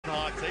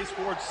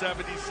scored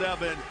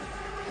 77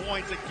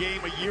 points a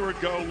game a year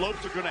ago.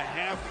 Lopes are going to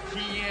have to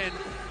key in,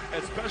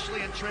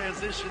 especially in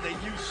transition. They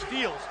use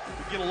steals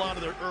to get a lot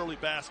of their early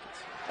baskets.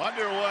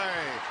 Underway.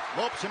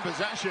 Lopes in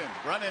possession.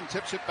 Brennan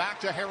tips it back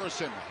to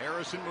Harrison.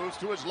 Harrison moves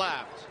to his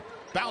left.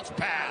 Bounce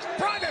pass.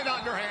 Brennan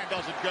underhand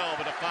doesn't go,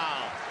 but a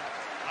foul.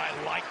 I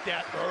like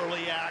that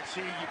early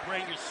action. You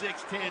bring your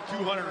 6'10",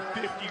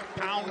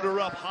 250-pounder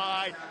up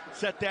high,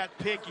 set that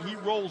pick, and he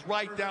rolls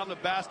right down the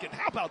basket.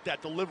 How about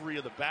that delivery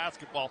of the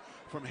basketball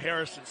from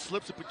Harrison?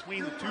 Slips it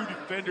between the two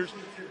defenders,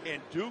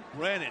 and Duke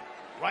Brennan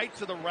right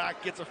to the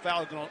rack, gets a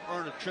foul, going to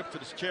earn a trip to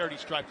this charity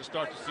stripe to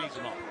start the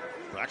season off.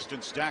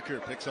 Braxton Stacker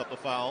picks up the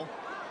foul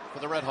for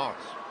the Redhawks.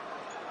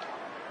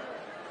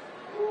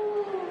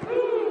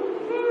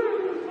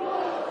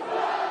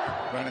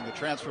 Brennan, the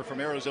transfer from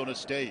Arizona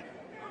State.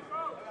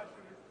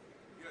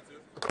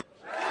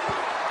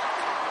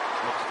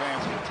 Looks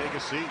fancy. Take a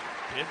seat.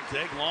 Didn't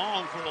take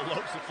long for the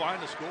Lopes to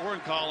find the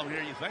scoring column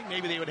here. You think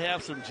maybe they would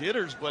have some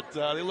jitters, but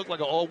they look like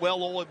a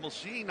well-oiled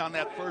machine on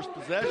that first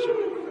possession.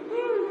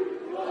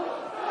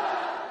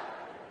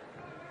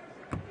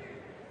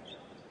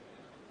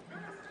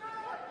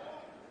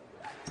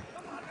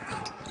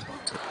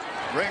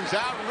 Rings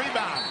out and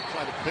rebound.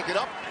 Try to pick it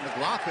up.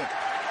 McLaughlin.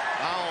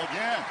 Foul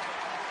again.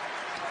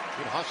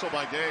 Good hustle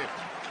by Dave.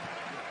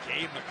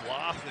 Gabe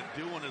McLaughlin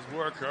doing his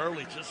work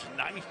early, just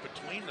knifed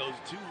between those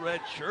two red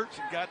shirts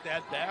and got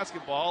that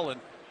basketball. And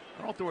I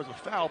don't know if there was a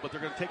foul, but they're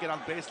going to take it on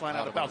baseline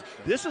out of bounds.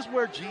 This is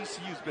where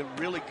GCU's been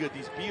really good.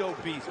 These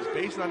BOBs, these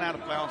baseline out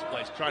of bounds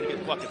plays, trying to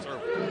get buckets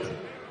early.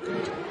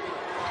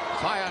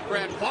 High on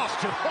Grant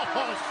Foster.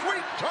 Oh,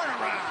 sweet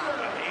turnaround.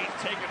 He's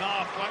taken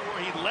off right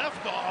where he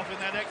left off in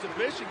that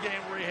exhibition game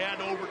where he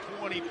had over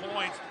 20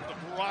 points,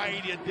 a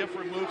variety of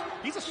different moves.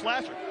 He's a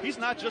slasher. He's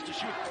not just a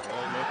shooter.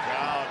 Oh, look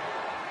out.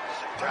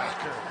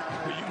 Stacker.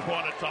 You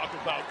want to talk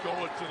about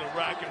going to the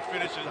rack and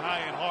finishing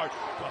high and hard.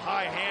 The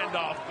high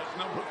handoff to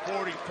number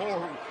 44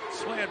 who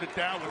slammed it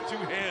down with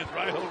two hands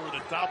right over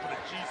the top of the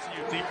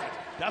GCU defense.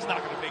 That's not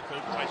going to make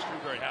Coach Maestro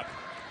very happy.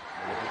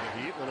 A little bit of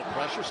heat, a little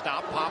pressure,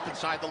 stop, pop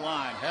inside the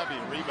line. Heavy,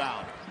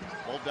 rebound.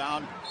 Hold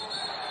down,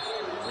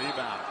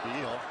 rebound.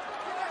 Beal.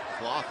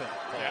 McLaughlin.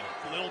 Yeah,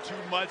 a little too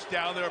much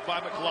down there by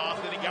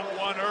McLaughlin. He got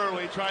one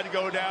early, tried to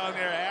go down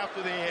there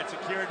after they had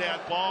secured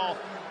that ball.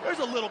 There's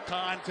a little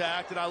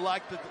contact, and I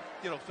like the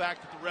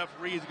fact that the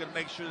referee is going to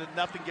make sure that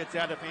nothing gets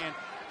out of hand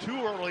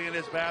too early in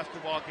his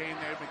basketball game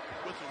there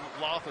with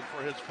McLaughlin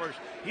for his first.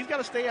 He's got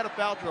to stay out of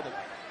foul trouble.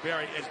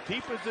 Barry, as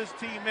deep as this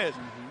team is,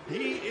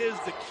 he is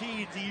the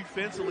key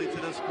defensively to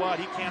this squad.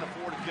 He can't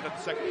afford to get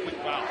a second quick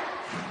foul.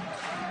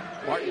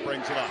 Martin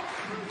brings it up.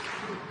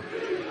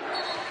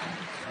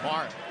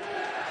 Smart.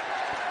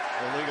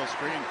 Illegal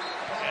screen.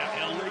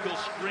 Yeah, illegal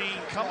screen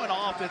coming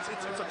off. It's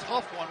a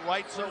tough one,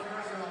 right? So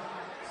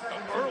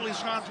early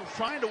shots were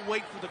trying to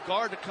wait for the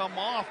guard to come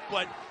off,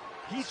 but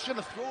he's going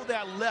to throw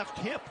that left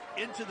hip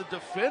into the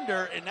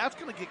defender, and that's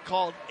going to get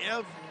called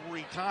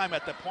every time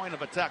at the point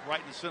of attack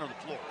right in the center of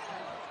the floor.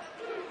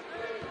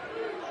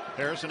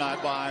 Harrison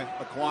eyed by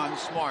Aquan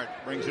Smart.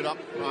 Brings it up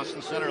across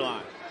the center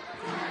line.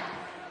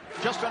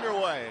 Just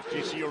underway at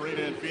GCU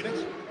Arena in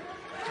Phoenix.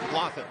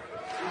 McLaughlin.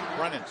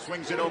 Brennan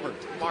swings it over.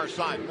 Far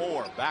side.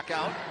 Moore. Back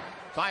out.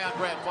 Tie on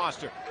Grant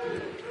Foster.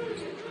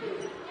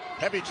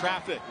 Heavy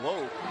traffic.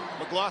 Whoa.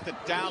 McLaughlin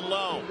down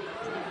low.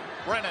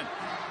 Brennan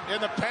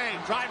in the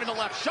paint. Driving the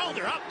left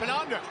shoulder. Up and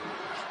under.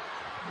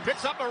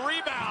 Picks up a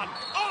rebound.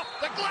 Off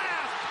the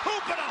glass.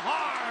 Hoop and a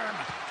harm.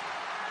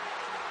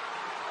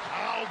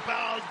 How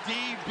about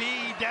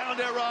DB down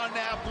there on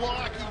that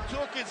block? He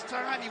took his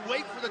time. He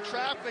waited for the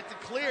traffic to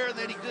clear, and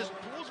then he just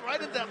pulls right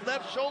into that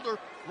left shoulder,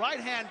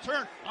 right-hand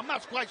turn. I'm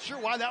not quite sure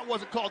why that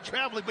wasn't called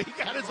traveling, but he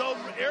got his own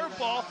air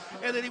ball,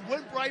 and then he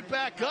went right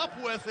back up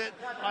with it.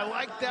 I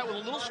like that with a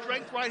little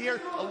strength right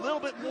here, a little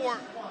bit more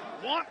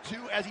want to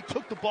as he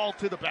took the ball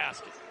to the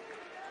basket.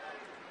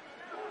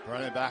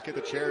 Running back at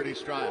the charity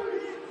stripe.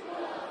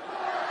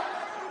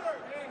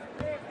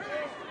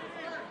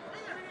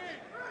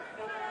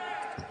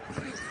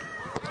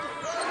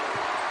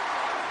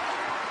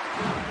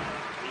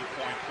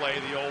 Play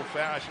the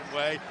old-fashioned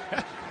way.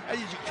 As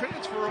you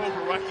transfer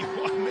over, right, you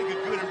want to make a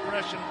good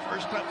impression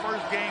first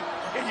game,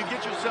 and you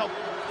get yourself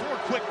 4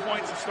 quick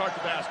points to start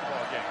the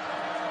basketball game.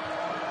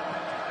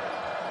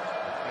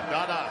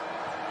 Adana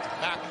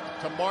back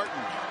to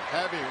Martin.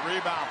 Heavy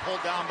rebound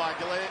pulled down by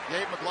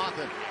Gabe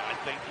McLaughlin. Yeah, I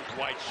think these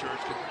white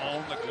shirts can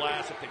own the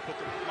glass if they put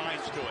their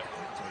minds to it.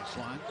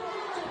 Baseline.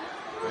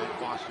 Grant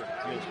Foster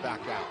heels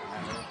back out.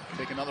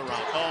 Take another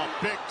round. Oh,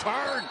 big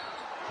turn.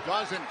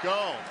 Doesn't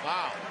go.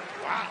 Wow.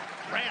 Wow.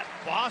 Grant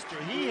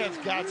Foster, he has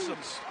got some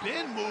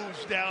spin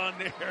moves down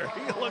there.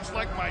 He looks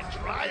like my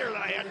dryer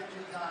that I had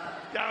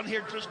down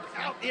here, just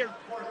out here.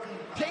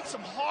 Takes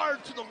him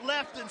hard to the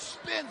left and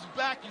spins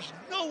back. There's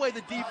no way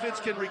the defense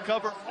can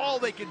recover. All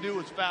they can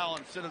do is foul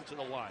and send him to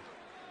the line.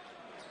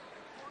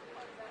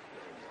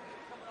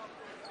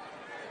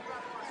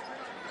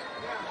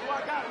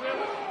 I got,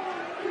 Will.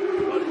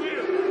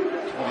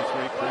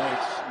 23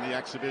 points in the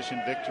exhibition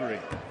victory.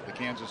 The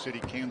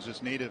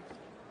Kansas native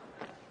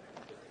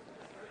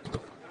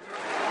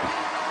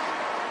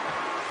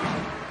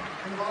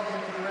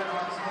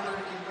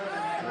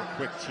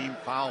quick team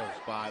fouls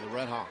by the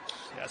Redhawks.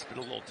 Yeah, it's been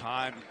a little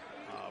time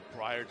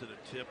prior to the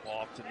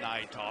tip-off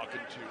tonight talking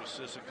to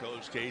assistant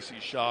coach Casey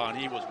Shaw, and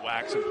he was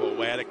waxing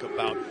poetic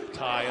about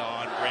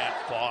Tyon Grant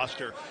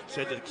Foster.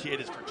 Said that the kid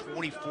is for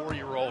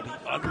 24-year-old. He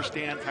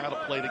understands how to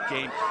play the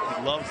game.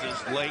 He loves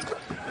his length,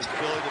 his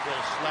ability to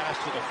build slash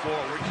to the floor.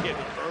 We're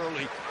getting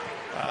early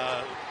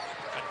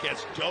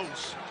against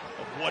dose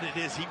of what it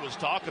is he was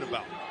talking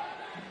about.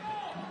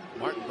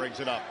 Martin brings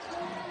it up,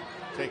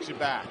 takes it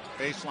back,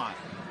 baseline.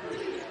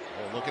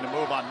 Oh, looking to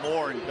move on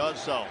Moore and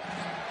does so.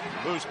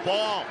 Loose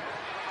ball.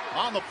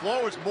 On the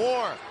floor is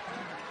Moore.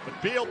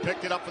 But Beal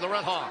picked it up for the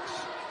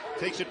Redhawks.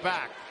 Takes it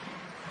back.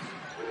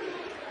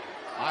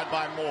 Eyed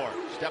by Moore.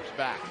 Steps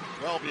back.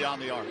 Well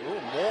beyond the arc.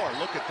 Ooh, Moore,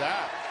 look at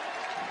that.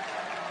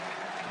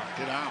 Knocked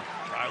it out.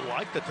 I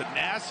like the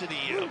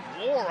tenacity of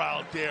Moore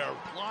out there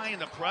applying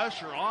the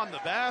pressure on the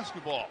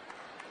basketball.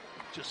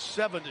 Just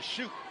 7 to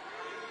shoot.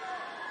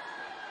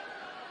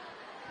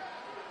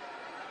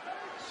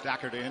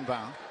 Stacker to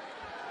inbound.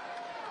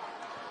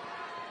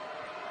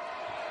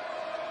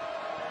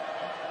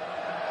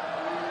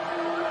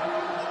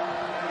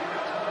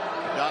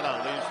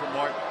 Leaves from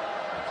Martin.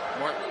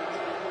 Martin,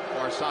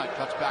 far side,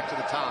 cuts back to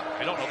the top.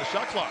 I don't know the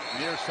shot clock.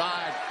 Near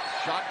side,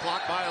 shot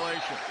clock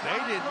violation.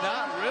 They did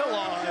not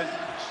realize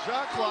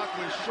shot clock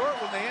was short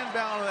when they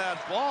inbounded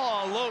that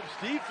ball. Lopes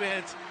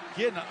defense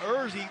getting an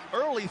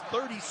early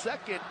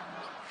 30-second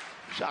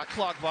shot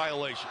clock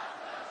violation.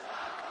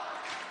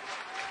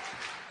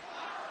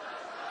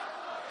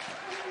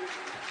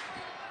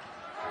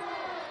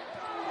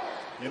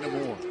 Into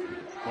Moore.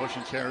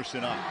 Motions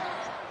Harrison up.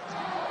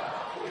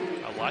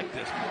 I like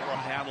this.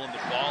 Moore handling the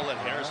ball. Let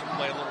Harrison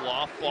play a little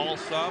off ball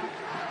some.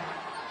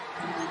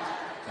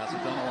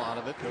 Hasn't done a lot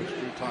of it. Coach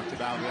Drew talked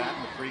about that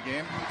in the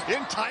pregame.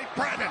 In tight,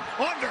 Brennan.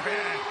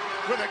 Underhand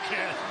with a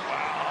kiss.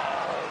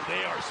 Wow.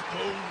 They are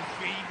spoon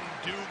feeding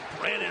Duke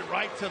Brennan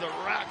right to the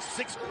rack.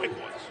 6 quick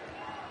ones.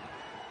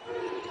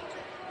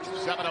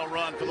 7-0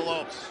 run for the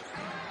Lopes.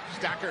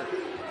 Stacker.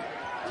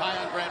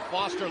 Tyon Grant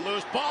Foster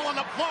loose. Ball on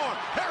the floor.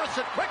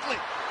 Harrison quickly.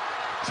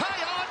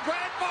 Tyon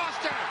Grant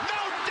Foster.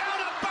 No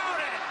doubt about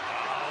it.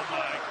 Oh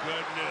my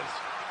goodness.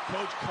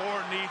 Coach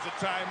Core needs a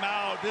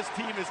timeout. This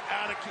team is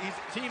out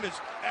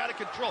of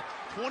control.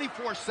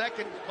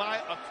 30-second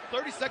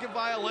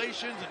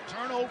violations and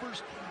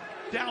turnovers.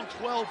 Down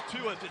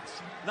 12-2. If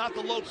it's not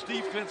the Lopes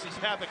defenses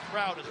have the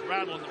crowd is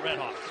rattling the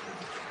Redhawks.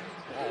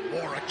 Oh,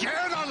 Moore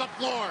again on the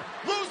floor.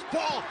 Loose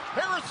ball.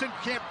 Harrison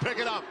can't pick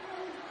it up.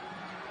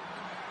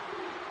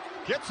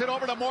 Gets it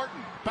over to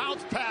Morton.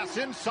 Bounce pass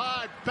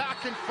inside.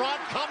 Back in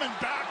front. Coming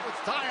back with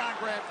Tyon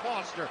Grant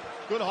Foster.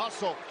 Good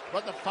hustle.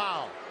 But the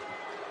foul.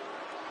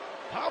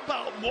 How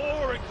about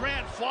Moore and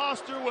Grant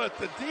Foster with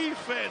the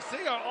defense?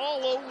 They are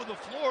all over the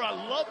floor. I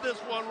love this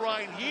one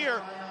right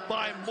here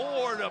by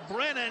Moore to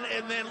Brennan.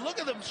 And then look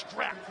at them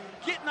strapped.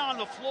 Getting on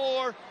the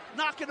floor,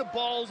 knocking the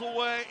balls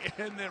away,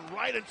 and then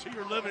right into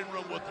your living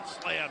room with the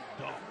slam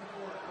dunk.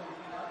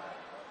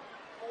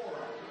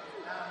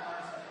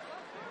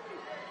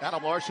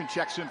 Adam Larson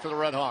checks in for the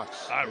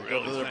Redhawks. I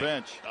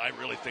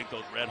really think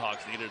those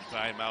Redhawks needed a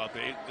timeout.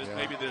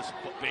 Maybe this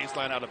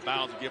baseline out of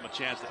bounds will give them a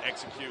chance to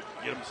execute,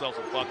 get themselves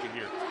a bucket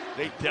here.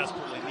 They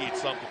desperately need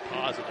something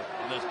positive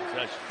in this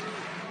possession.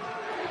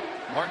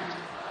 Martin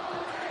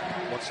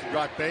wants to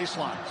drive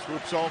baseline,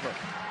 swoops over.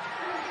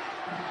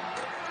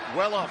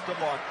 Well off the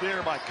mark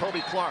there by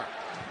Kobe Clark.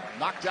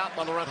 Knocked out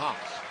by the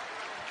Redhawks.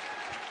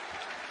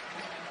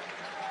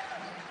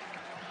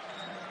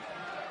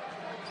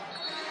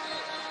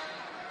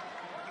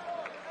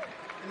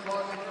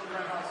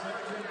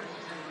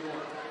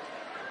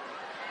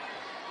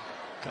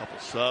 Couple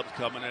subs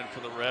coming in for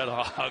the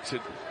Redhawks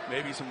and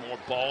maybe some more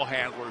ball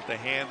handlers to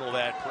handle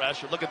that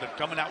pressure. Look at them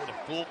coming out with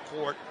a full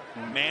court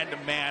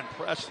man-to-man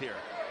press here.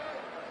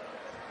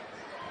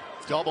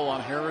 Double on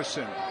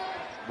Harrison.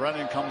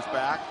 Brennan comes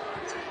back.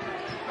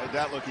 Made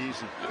that look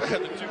easy. Look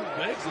at the two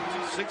bigs, the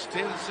two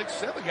 6'10" and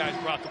 6'7" guys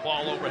brought the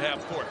ball over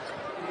half court.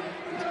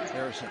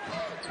 Harrison.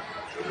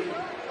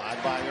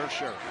 Eyed by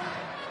Ursher.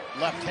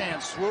 Left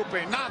hand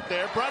swooping. Not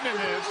there. Brennan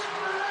is.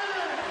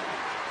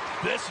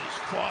 This is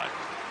fun.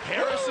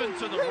 Harrison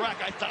to the rack.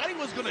 I thought he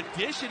was going to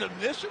dish it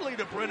initially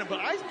to Brennan, but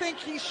I think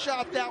he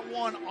shot that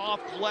one off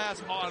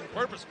glass on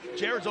purpose.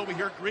 Jared's over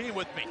here agreeing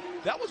with me.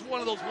 That was one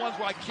of those ones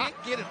where I can't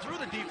get it through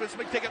the defense,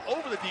 but take it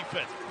over the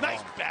defense.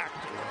 Nice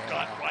backdoor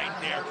cut right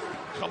there.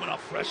 Coming up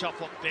fresh off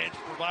the bench,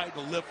 providing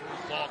the lift for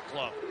his ball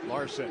club.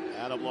 Larson,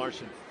 Adam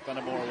Larson,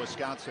 Fenimore,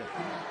 Wisconsin.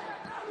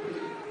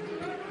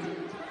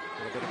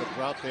 A little bit of a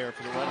drought there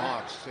for the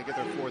Redhawks. They get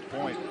their 4th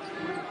point.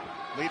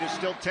 Lead is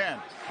still 10.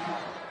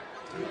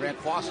 Grant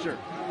Foster.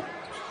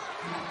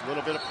 A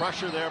little bit of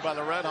pressure there by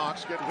the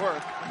Redhawks. Good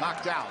work.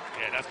 Knocked out.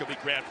 Yeah, that's going to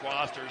be Grant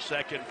Foster's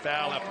second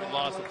foul after he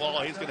lost the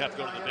ball. He's going to have to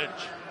go to the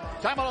bench.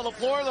 Timeout on the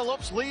floor. The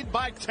Lopes lead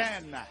by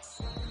 10.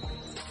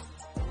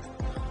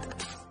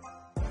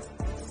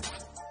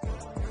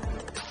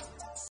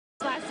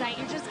 Last night,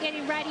 you're just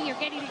getting ready. You're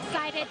getting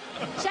excited.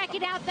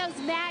 Checking out those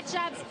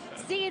matchups.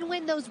 seeing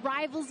when those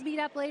rivals meet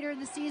up later in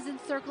the season,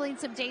 circling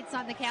some dates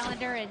on the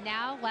calendar, and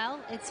now, well,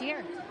 it's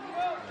here.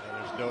 Yeah,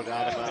 there's no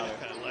doubt about it.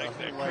 I like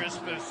that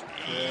Christmas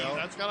Eve.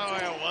 That's kind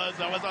of how I was.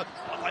 I was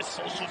on my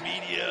social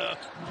media,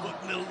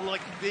 putting little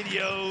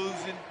videos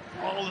and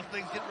all the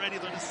things, getting ready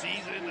for the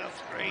season. That's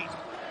great.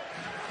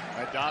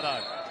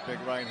 Dada, big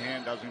right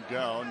hand doesn't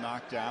go,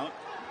 knocked out.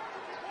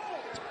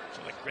 So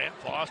like Grant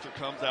Foster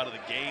comes out of the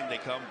game. They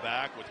come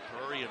back with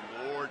Curry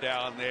and Ward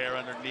down there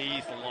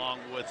underneath, along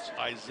with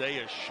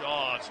Isaiah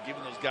Shaw. It's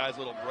giving those guys a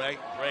little break.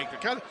 They're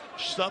kind of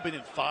subbing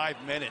in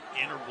 5-minute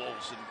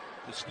intervals, and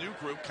this new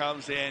group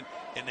comes in,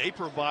 and they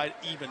provide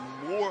even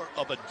more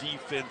of a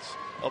defensive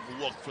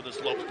look for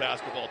this Lopes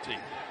basketball team.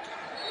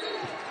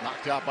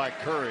 Knocked out by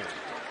Curry.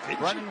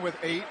 Running with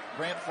 8,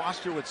 Grant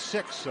Foster with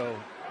 6, so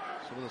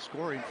the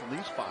scoring from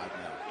these 5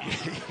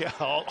 now. Yeah,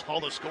 all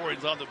the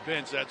scoring's on the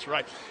bench, that's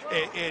right.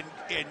 And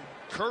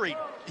Curry,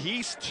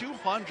 he's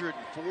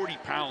 240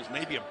 pounds,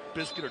 maybe a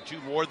biscuit or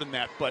two more than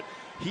that, but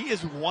he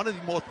is one of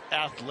the most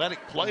athletic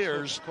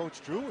players. That's what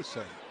Coach Drew was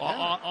saying.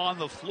 On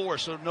the floor,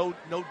 so no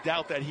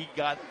doubt that he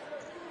got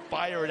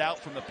fired out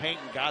from the paint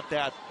and got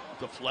that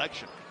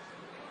deflection.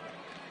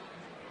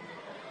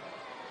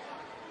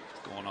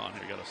 What's going on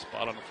here? You got a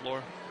spot on the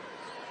floor?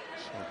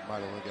 So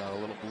might have got a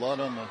little blood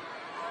on the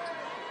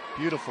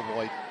beautiful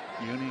white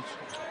unis.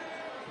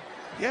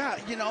 Yeah,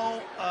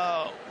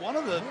 one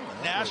of the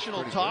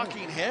national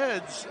talking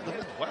heads,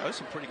 wow, that's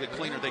a pretty good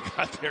cleaner they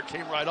got there,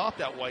 came right off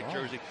that white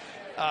jersey,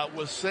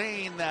 was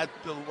saying that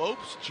the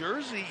Lopes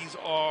jerseys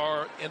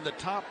are in the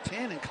top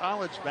 10 in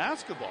college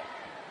basketball.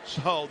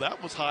 So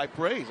that was high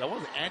praise. That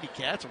wasn't Andy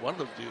Katz or one of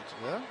those dudes.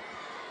 Yeah,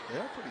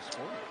 they're pretty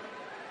sporty.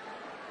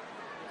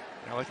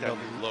 I like that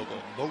new logo.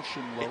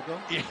 Motion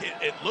logo.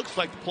 It looks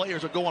like the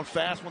players are going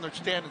fast when they're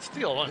standing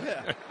still.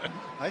 Yeah,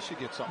 I should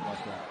get something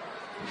like that.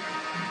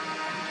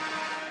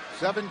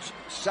 7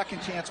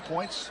 second chance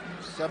points,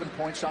 7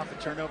 points off the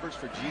turnovers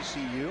for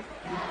GCU.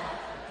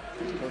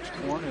 Coach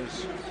Korn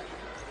has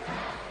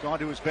gone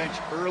to his bench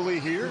early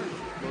here.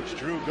 Coach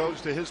Drew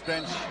goes to his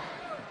bench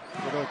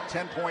with a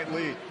 10-point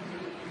lead.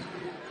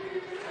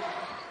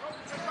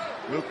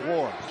 Luke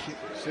Ward,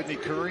 Sidney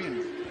Curry,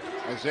 and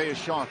Isaiah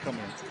Shaw come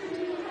in.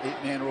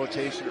 8-man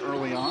rotation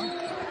early on.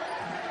 That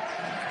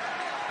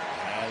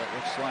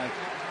looks like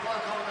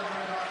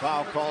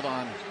foul called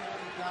on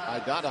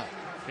Idada.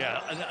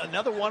 Yeah,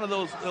 another one of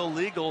those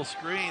illegal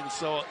screens.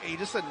 So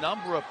just a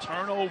number of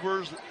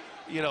turnovers,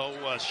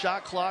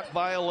 shot clock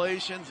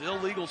violations,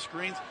 illegal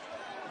screens.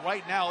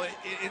 Right now,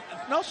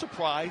 it's no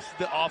surprise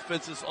the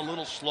offense is a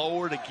little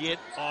slower to get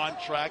on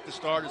track to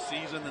start a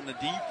season than the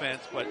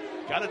defense, but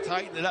got to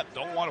tighten it up.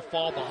 Don't want to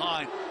fall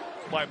behind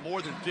by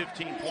more than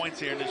 15 points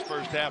here in this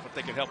first half if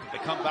they can help it. They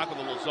come back with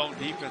a little zone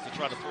defense to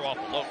try to throw off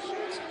the Lopes.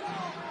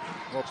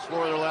 Lopes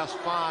score their last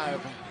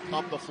 5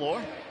 up the floor.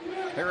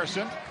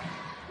 Harrison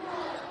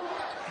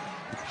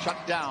shut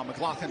down.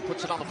 McLaughlin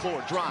puts it on the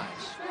floor,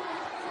 drives.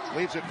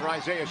 Leaves it for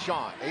Isaiah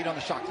Shaw. 8 on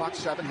the shot clock,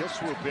 7. He'll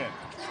swoop in.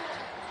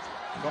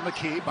 From the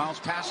key, bounce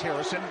past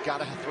Harrison.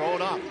 Got to throw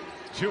it up.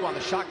 2 on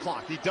the shot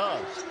clock. He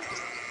does.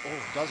 Oh,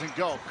 doesn't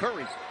go.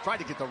 Curry tried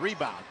to get the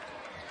rebound.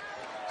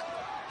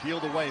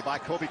 Peeled away by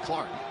Kobe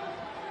Clark.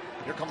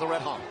 Here come the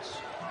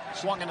Redhawks.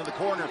 Swung into the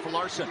corner for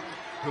Larson.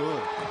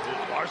 Good.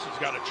 Larson's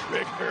got a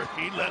trigger.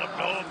 He let him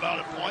know about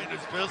it, pointing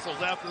his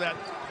pistols after that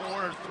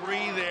corner 3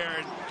 there.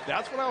 And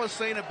that's what I was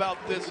saying about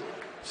this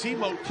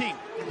SEMO team.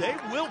 They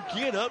will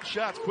get up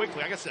shots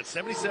quickly. Like I said,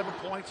 77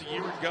 points a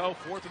year ago,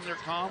 4th in their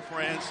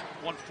conference,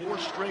 won 4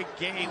 straight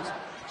games.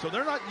 So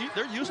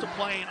they're used to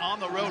playing on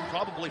the road,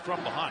 probably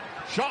from behind.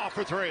 Shaw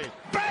for 3.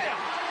 Bam!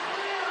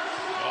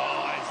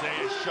 Oh,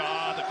 Isaiah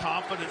Shaw, the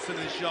confidence in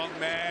this young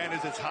man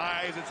is as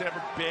high as it's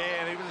ever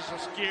been. He was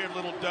just a scared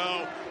little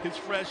doe his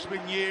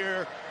freshman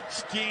year.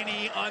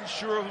 Skinny,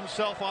 unsure of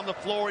himself on the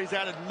floor. He's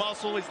added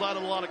muscle. He's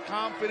added a lot of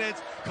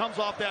confidence. Comes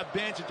off that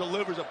bench and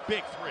delivers a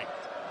big 3.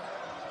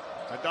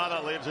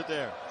 Madonna leaves it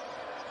there.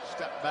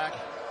 Step back,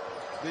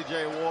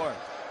 DJ Ward.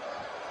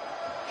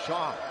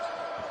 Shaw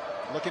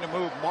looking to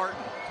move. Martin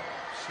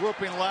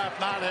swooping left,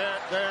 not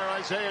there.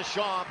 Isaiah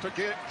Shaw to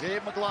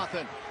Gabe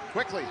McLaughlin.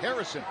 Quickly,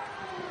 Harrison,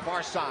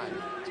 far side,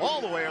 all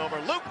the way over.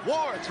 Luke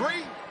Ward, 3.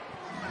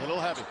 A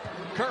little heavy.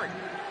 Curry,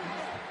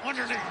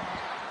 underneath.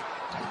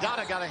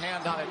 Dada got a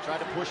hand on it, tried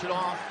to push it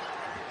off.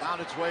 Found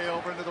its way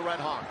over into the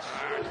Redhawks.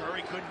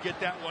 Curry couldn't get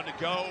that one to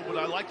go, but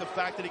I like the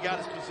fact that he got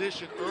his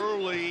position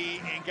early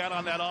and got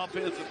on that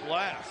offensive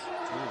glass.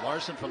 Ooh,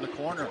 Larson from the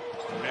corner.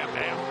 Man,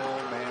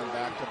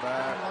 back to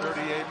back.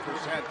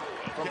 38%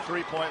 from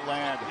three-point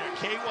land.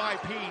 Yeah,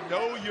 KYP,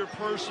 know your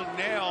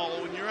personnel.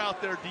 When you're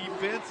out there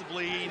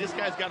defensively, this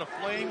guy's got a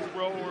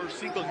flamethrower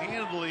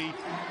single-handedly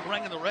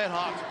bringing the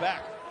Redhawks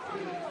back.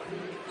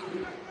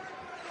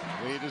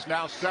 Lead is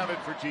now 7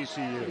 for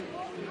GCU.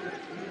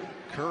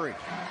 Curry.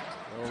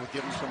 We'll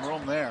give him some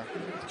room there.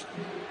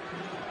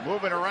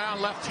 Moving around,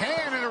 left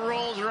hand, and it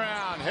rolls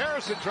around.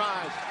 Harrison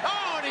tries.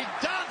 Oh, and he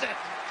does it!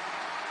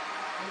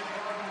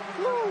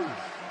 Woo!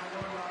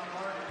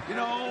 You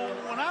know,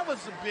 when I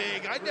was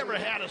big, I never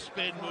had a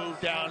spin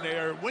move down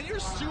there. When you're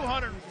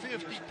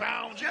 250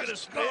 pounds, you get a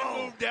spin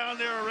move down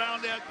there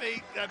around that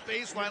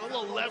baseline. A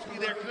little lefty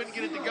there, couldn't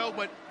get it to go,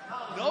 but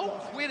no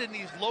quitting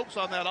these Lopes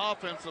on that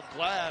offensive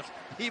glass.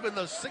 Even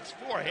the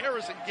 6'4"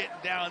 Harrison getting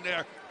down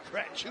there,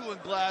 chewing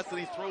glass, and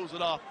he throws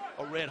it off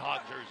a Red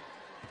Hawk jersey.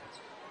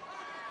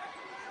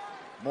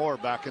 Moore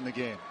back in the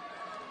game.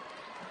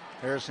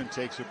 Harrison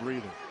takes a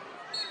breather.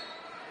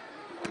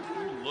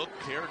 Look,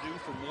 hairdo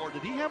for Moore.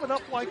 Did he have it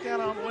up like that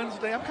on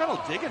Wednesday? I'm kind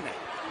of digging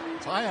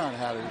that. Tyon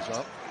had his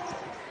up.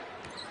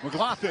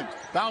 McLaughlin,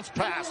 bounce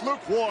pass.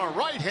 Luke Moore,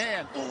 right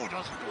hand. Oh,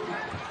 doesn't go.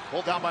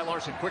 Pulled down by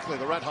Larson quickly.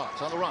 The Red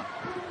Hawks on the run.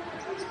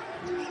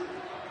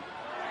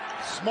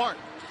 Smart,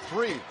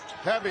 3,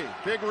 heavy,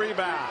 big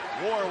rebound.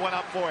 Moore went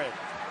up for it.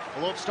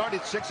 The Lopes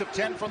started 6 of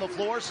 10 from the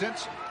floor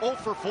since 0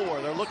 for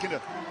 4. They're looking to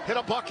hit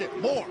a bucket.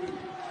 Moore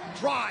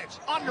drives,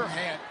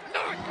 underhand.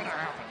 Not going to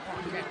happen.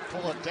 Moore can't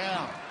pull it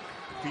down.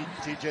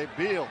 TJ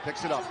Beal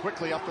picks it up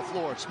quickly up the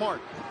floor.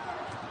 Smart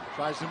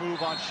tries to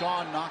move on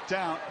Sean, knocked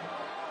down.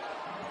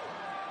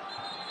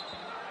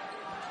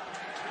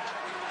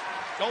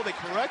 Oh, they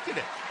corrected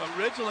it.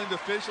 Originally, the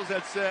officials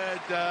had said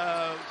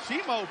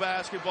SEMO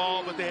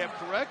basketball, but they have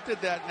corrected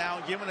that now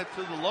and given it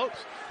to the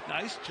Lopes.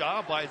 Nice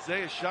job by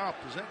Isaiah Shaw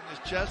presenting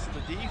his chest to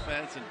the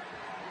defense and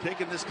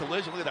taking this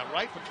collision. Look at that,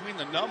 right between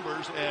the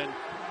numbers, and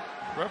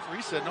the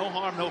referee said no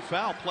harm, no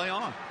foul. Play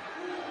on.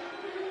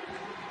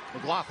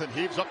 McLaughlin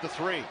heaves up the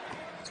 3.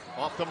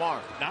 Off the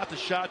mark. Not the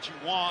shot you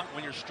want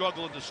when you're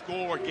struggling to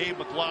score. Gabe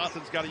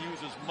McLaughlin's got to use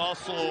his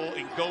muscle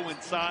and go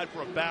inside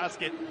for a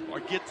basket or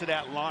get to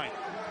that line.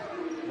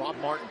 Rob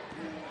Martin.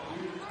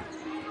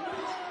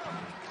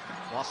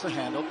 Lost the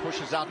handle,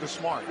 pushes out to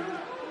Smart.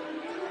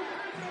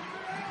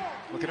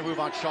 Looking to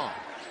move on Shaw.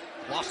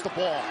 Lost the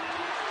ball.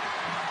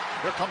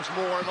 Here comes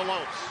Moore in the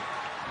Lopes.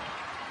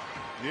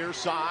 Near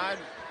side.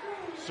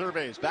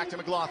 Surveys. Back to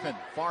McLaughlin.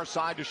 Far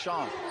side to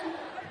Shaw.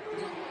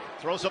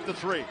 Throws up the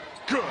 3.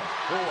 Good.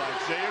 Oh,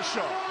 Isaiah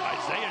Shaw.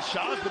 Isaiah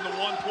Shaw's been the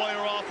one player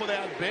off of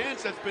that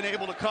bench that's been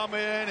able to come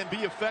in and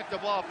be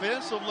effective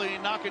offensively,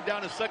 knocking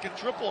down his second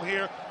triple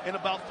here in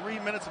about 3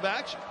 minutes of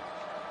action.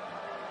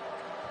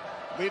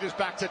 Lead is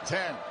back to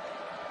 10.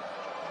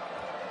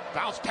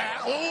 Bounce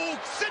pass. Oh,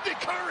 Sidney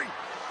Curry.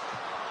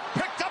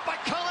 Picked up by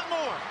Cullen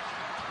Moore.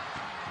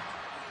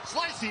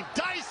 Slicing,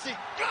 dicing.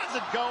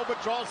 Doesn't go,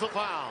 but draws the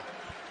foul.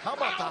 How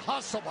about the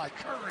hustle by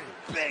Curry?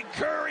 Big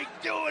Curry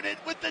doing it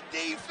with the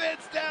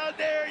defense down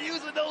there,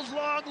 using those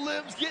long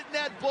limbs, getting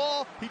that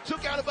ball. He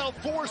took out about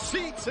 4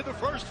 seats in the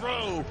first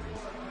row.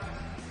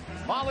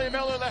 Molly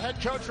Miller, the head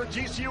coach for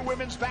GCU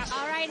women's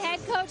basketball. All right,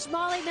 head coach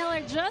Molly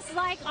Miller, just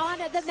like on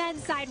the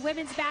men's side,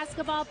 women's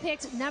basketball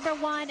picked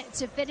 #1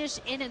 to finish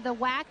in the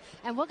WAC.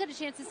 And we'll get a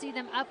chance to see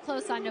them up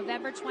close on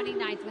November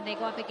 29th when they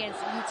go up against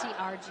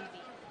UTRGV.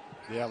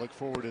 Yeah, look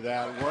forward to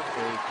that. What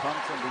a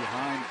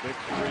come-from-behind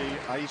victory.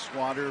 Ice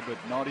water, but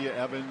Nadia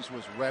Evans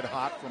was red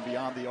hot from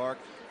beyond the arc.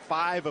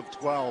 5 of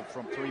 12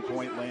 from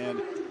three-point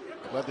land.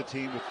 Led the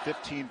team with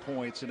 15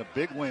 points in a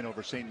big win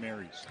over St.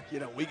 Mary's.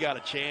 You know, we got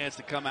a chance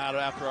to come out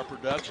after our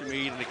production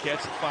meeting to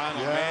catch the final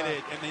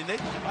minute. I mean,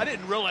 I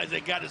didn't realize they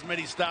got as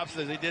many stops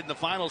as they did in the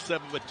final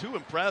 7, but 2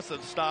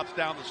 impressive stops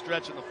down the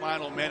stretch in the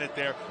final minute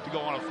there to go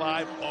on a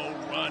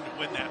 5-0 run to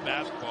win that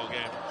basketball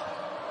game.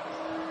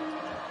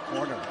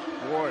 Corner,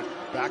 Ward,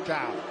 back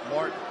out,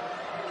 Martin.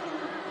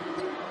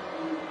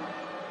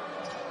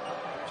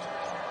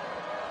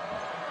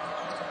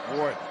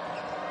 Ward,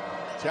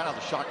 10 on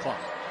the shot clock.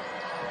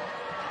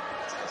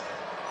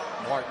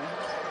 Martin,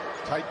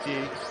 tight D,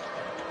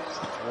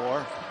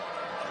 Moore.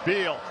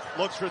 Beal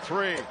looks for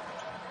 3.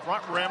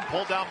 Front rim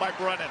pulled down by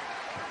Brennan.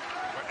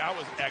 That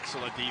was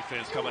excellent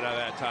defense coming out of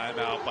that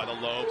timeout by the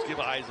Lopes. Give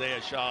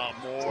Isaiah Shaw,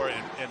 Moore,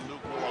 and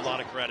Luke Moore a lot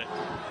of credit.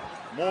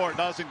 Moore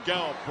doesn't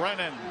go.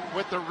 Brennan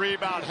with the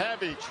rebound.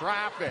 Heavy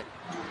traffic.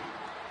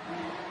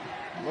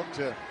 Look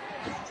to.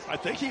 I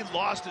think he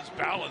lost his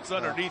balance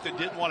underneath and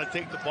didn't want to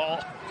take the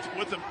ball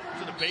with him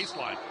to the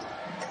baseline.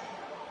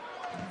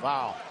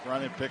 Wow.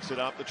 Brennan picks it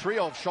up. The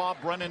trio of Shaw,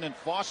 Brennan, and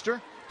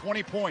Foster,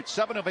 20 points,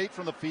 7 of 8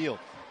 from the field.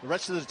 The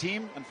rest of the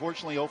team,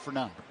 unfortunately, 0 for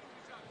 9.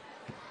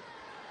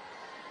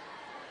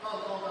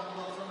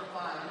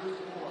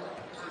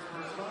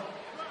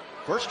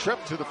 First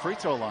trip to the free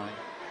throw line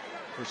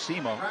for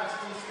SEMO,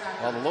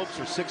 while the Lopes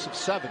are 6 of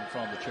 7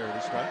 from the charity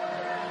stripe.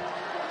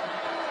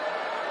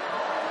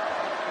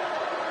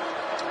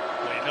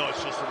 Well, you know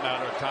it's just a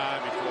matter of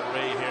time before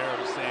Ray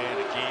Harris and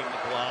Game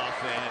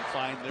McLaughlin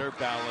find their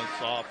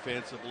balance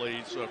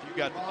offensively. So if you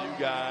got the new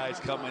guys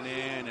coming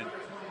in and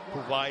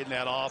providing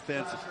that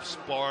offensive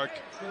spark,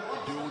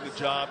 doing the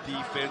job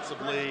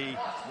defensively,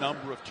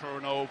 number of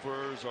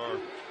turnovers or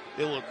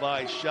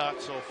ill-advised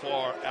shots so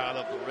far out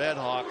of the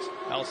Redhawks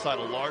outside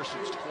of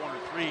Larson's corner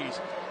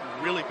threes,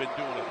 really been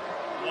doing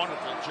a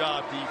wonderful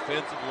job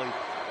defensively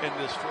in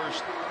this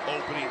first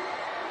opening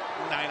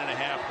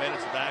 9.5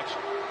 minutes of action.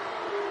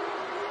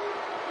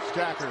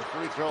 Stacker,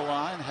 free throw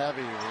line,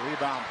 heavy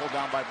rebound pulled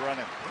down by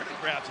Brennan. Brennan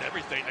grabs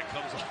everything that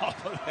comes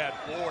off of that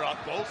board on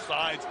both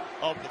sides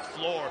of the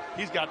floor.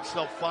 He's got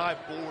himself 5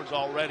 boards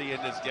already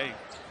in this game.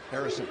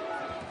 Harrison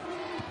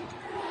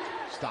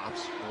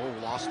stops. Oh,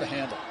 lost the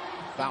handle.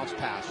 Bounce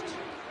passed.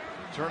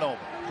 Turnover.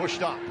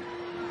 Pushed up.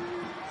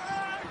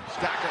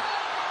 Stacker.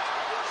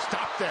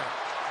 Stop there.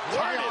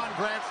 Tyon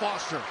Grant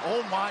Foster.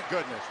 Oh my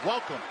goodness.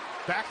 Welcome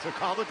back to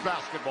college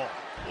basketball.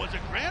 Was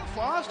it Grant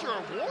Foster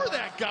or War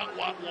that got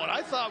one?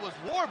 I thought it was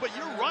War, but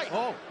you're right.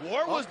 Oh,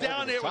 War was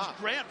down there. It was top.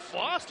 Grant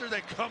Foster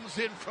that comes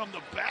in from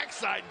the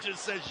backside and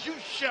just says, "You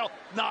shall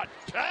not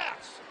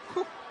pass."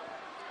 Whew.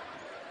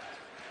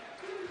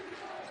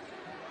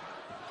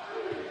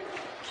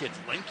 Kid's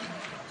lanky.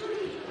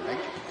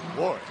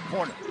 Ward,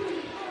 corner.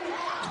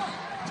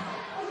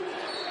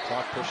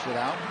 Clark pushed it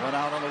out, went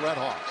out on the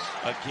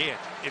Redhawks. Again,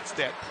 it's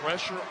that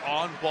pressure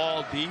on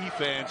ball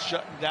defense,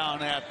 shutting down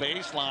that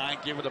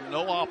baseline, giving them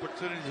no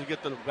opportunity to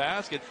get to the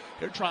basket.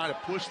 They're trying to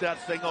push that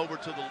thing over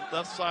to the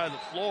left side of the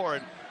floor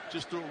and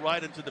just threw it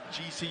right into the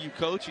GCU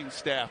coaching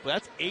staff. But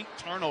that's 8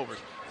 turnovers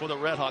for the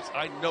Redhawks.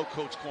 I know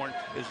Coach Korn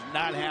is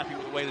not happy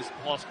with the way this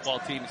basketball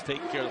team is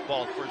taking care of the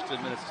ball the first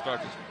 10 minutes to start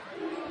this one.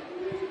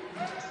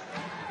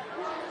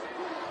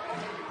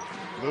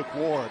 Luke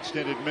Ward,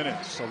 extended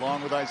minutes,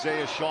 along with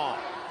Isaiah Shaw.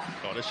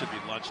 Oh, this should be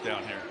lunch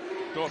down here.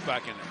 Throw it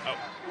back in there. Oh.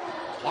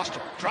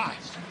 Foster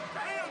drives.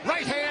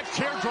 Right hand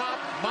teardrop.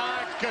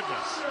 My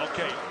goodness.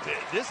 Okay,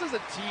 this is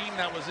a team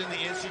that was in the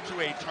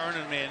NCAA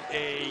tournament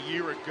a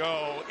year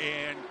ago,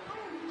 and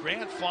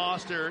Grant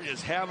Foster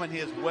is having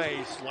his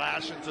way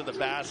slashing to the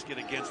basket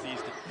against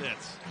these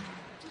defense.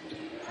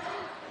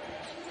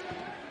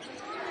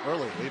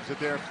 Early leaves it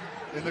there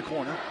in the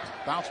corner.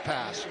 Bounce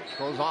pass.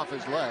 Goes off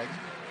his leg.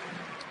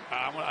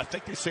 I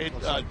think they say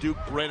Duke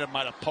Brennan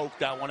might have poked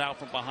that one out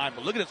from behind,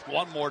 but look at this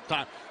one more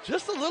time.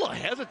 Just a little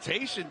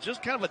hesitation,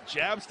 just kind of a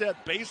jab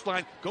step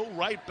baseline, go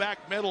right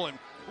back middle and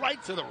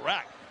right to the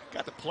rack.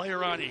 Got the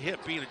player on your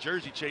hip being a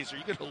jersey chaser.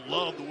 You're going to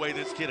love the way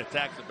this kid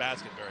attacks the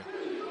basket, Barry.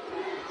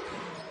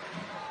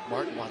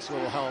 Martin wants a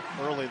little help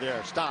early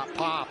there. Stop,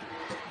 pop.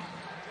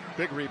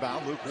 Big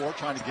rebound. Luke Ward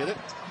trying to get it.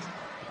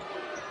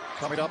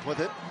 Coming up with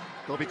it.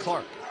 Kobe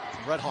Clark.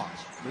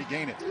 Redhawks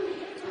regain it.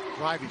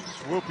 Driving,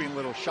 swooping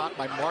little shot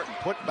by Martin.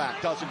 Put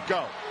back, doesn't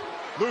go.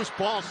 Loose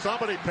ball,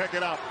 somebody pick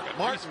it up.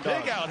 Martin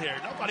big out here.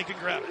 Nobody can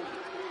grab it.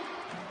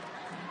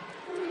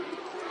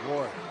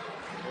 Ward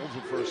holds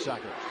it for a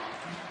second.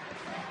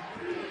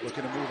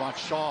 Looking to move on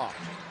Shaw.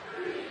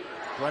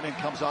 Brennan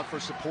comes out for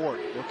support.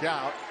 Look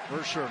out.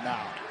 Ursher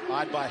now.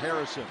 Eyed by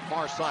Harrison.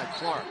 Far side,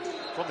 Clark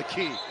from the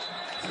key.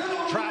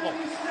 Travel.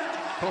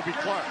 Kobe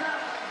Clark.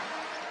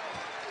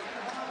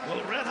 Well,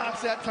 the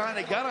Redhawks that time,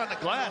 they got on the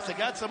glass. They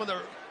got some of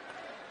their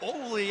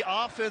only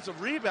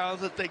offensive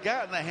rebounds that they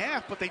got in the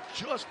half, but they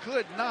just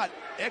could not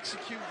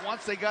execute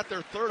once they got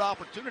their third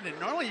opportunity.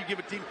 Normally you give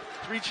a team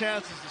 3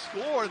 chances to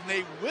score, and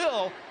they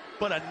will,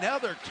 but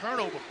another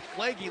turnover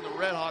plaguing the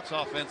Redhawks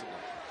offensively.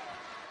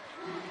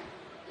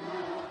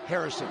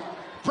 Harrison.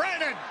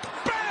 Brennan!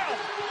 Bam!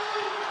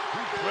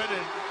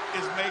 Brennan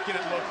is making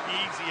it look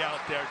easy out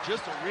there.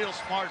 Just a real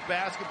smart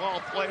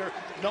basketball player,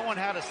 knowing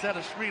how to set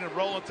a screen and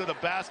roll it to the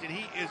basket.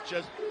 He is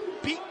just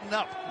beating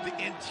up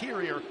the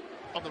interior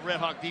of the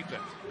Redhawk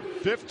defense.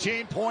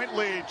 15-point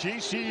lead,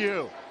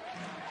 GCU.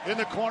 In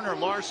the corner,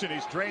 Larson.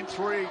 He's drained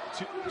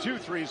two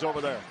threes over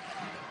there.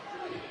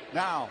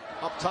 Now,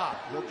 up top,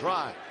 he'll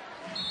drive.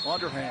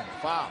 Underhand,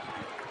 foul.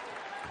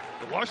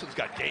 But Larson's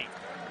got game.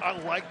 I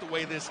like the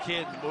way this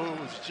kid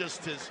moves.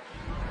 Just his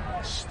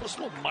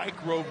little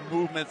micro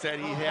movements that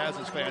he has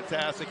is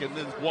fantastic. And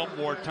then one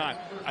more time.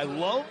 I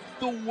love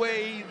the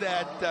way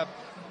that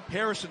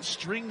Harrison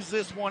strings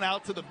this one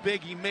out to the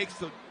big. He makes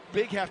the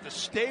big have to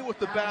stay with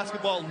the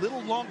basketball a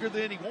little longer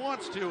than he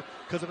wants to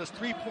because of his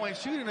three-point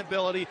shooting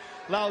ability.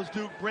 Allows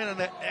Duke Brennan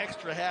that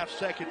extra half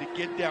second to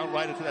get down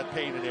right into that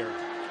painted area.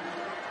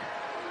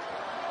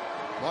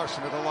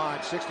 Larson to the line,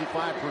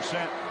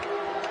 65%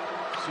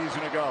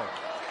 season ago.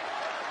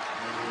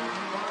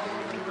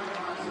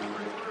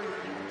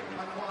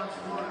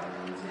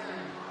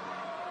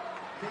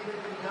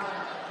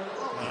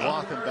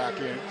 Wathen back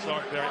in.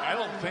 Sorry, Barry. I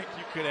don't think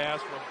you could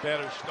ask for a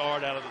better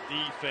start out of the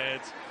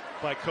defense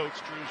by Coach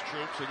Drew's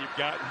troops than you've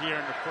gotten here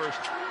in the first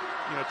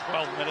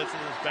 12 minutes of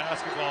this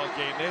basketball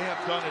game. They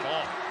have done it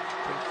all.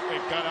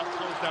 They've got out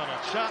closed down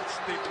on shots.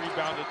 They've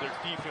rebounded their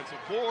defensive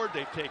board.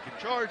 They've taken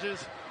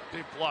charges.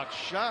 They've blocked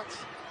shots.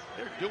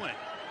 They're doing it.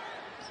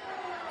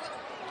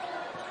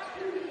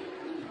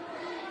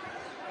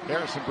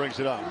 Harrison brings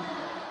it up.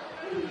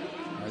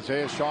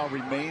 Isaiah Shaw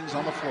remains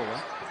on the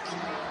floor.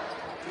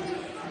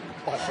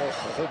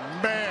 Oh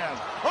man!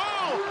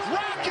 Oh,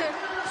 Rocket!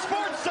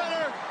 Sports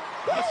Center!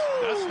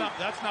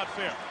 That's not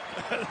fair.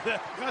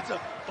 That's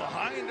a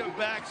behind the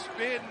back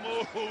spin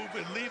move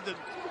and leave the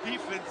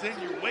defense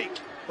in your wake.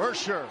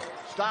 Ursher,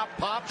 stop,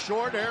 pop,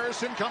 short.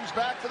 Harrison comes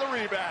back for the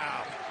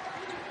rebound.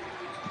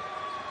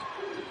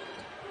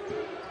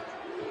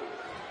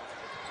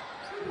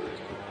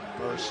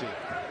 Mercy.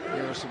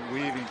 Harrison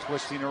weaving,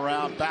 twisting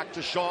around, back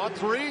to Shaw,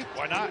 3.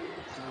 Why not?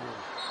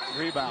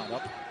 Rebound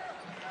up.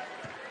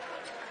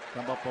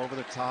 Come up over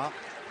the top.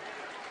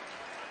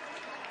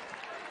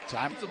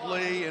 Time.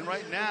 And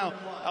right now,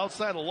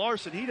 outside of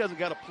Larson, he doesn't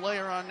got a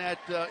player on that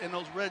in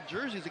those red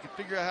jerseys that can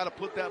figure out how to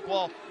put that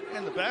ball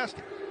in the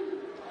basket.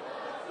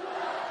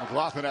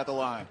 McLaughlin at the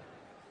line.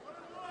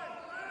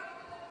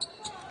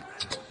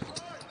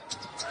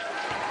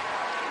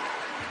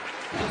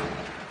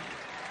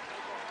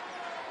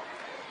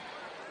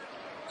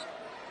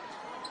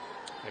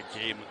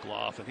 Gabe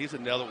McLaughlin, he's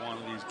another one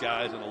of these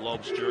guys in a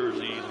Lopes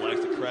jersey. He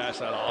likes to crash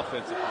that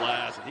offensive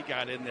glass, and he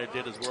got in there,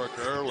 did his work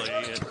early,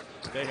 and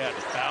they had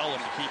to foul him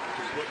to keep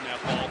from putting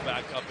that ball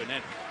back up and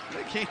in.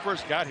 When King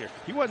first got here,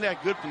 he wasn't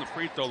that good from the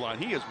free throw line.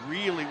 He has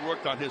really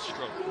worked on his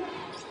stroke.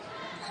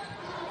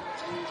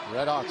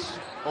 Redhawks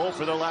 0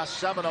 for their last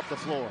 7 up the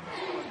floor.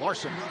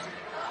 Larson.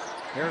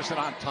 Harrison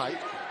on tight.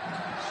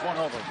 Swung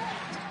over.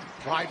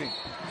 Driving.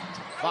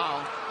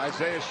 Foul.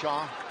 Isaiah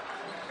Shaw.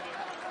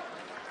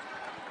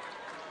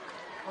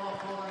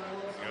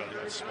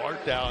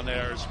 Smart down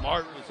there.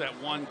 Smart was that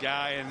one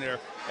guy in their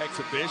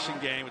exhibition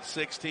game with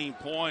 16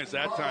 points.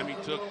 That time he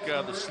took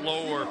the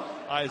slower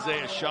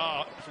Isaiah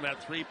Shaw from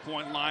that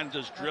three-point line and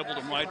just dribbled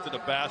him right to the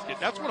basket.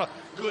 That's what a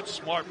good,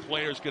 smart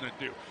player is going to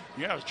do.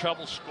 You have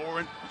trouble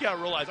scoring. You got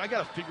to realize, I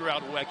got to figure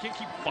out a way. I can't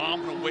keep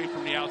bombing away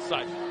from the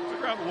outside.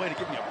 Figure out a way to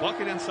get me a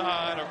bucket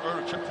inside or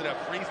earn a trip to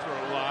that free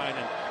throw line.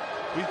 And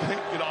we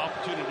think we get an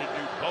opportunity to do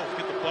both,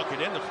 get the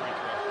bucket and the free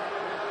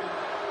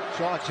throw.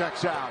 Shaw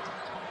checks out.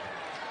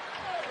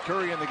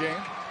 Curry in the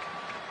game.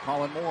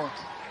 Colin Moore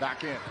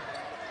back in.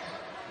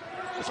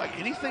 It's like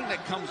anything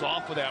that comes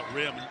off of that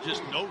rim, you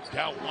just no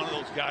doubt one of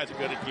those guys are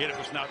going to get it.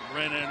 It's not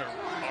Brennan or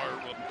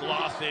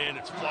McLaughlin,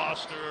 it's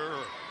Foster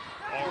or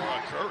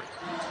Curry.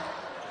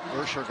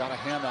 Ursher got a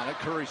hand on it.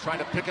 Curry's trying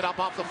to pick it up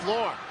off the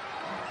floor.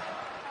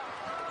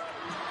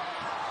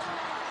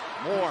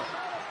 Moore.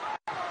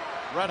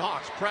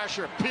 Redhawks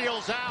pressure,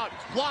 peels out,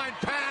 blind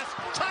pass.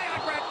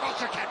 Tyon Grant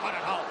Foster can't run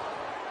it home.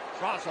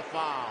 Draws a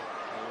foul.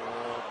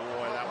 Oh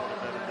boy, that would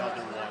have been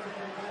another one.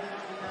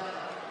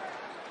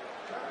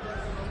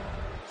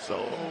 So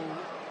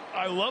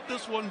I love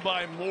this one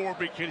by Moore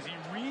because he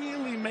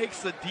really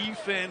makes the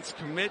defense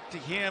commit to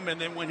him, and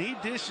then when he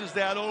dishes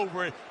that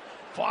over,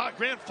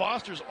 Grant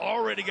Foster's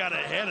already got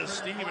ahead of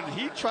steam, and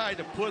he tried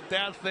to put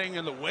that thing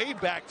in the way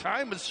back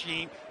time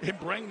machine and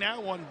bring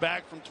that one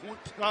back from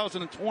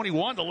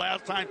 2021, the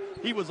last time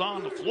he was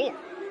on the floor.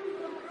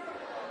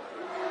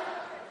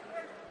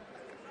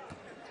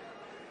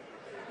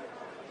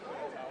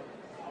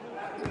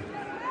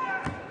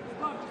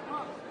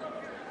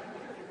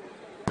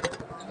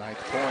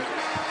 Ninth point,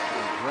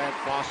 Grant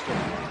Foster.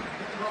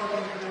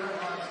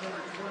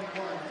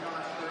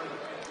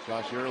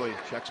 Josh Early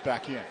checks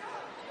back in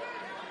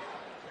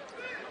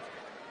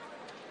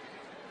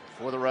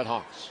for the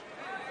Redhawks.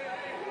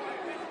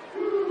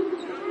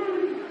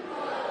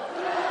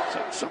 So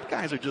some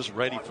guys are just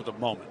ready for the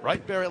moment,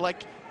 right, Barry?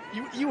 Like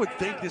you would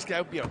think this guy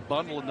would be a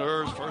bundle of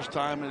nerves first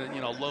time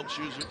in a Lopes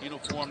shoes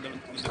uniform.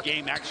 The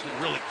game actually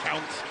really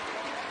counts.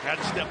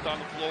 Hadn't stepped on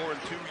the floor in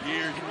 2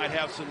 years. You might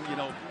have some,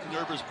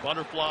 nervous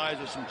butterflies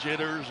or some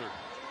jitters or,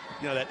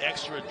 that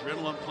extra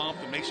adrenaline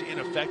pump that makes you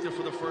ineffective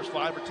for the first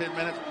 5 or 10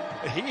 minutes.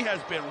 But he has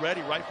been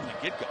ready right from the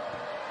get-go.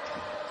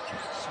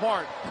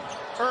 Smart,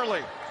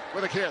 early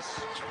with a kiss.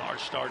 Smart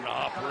starting to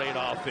operate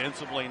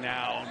offensively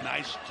now.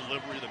 Nice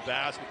delivery of the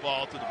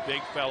basketball to the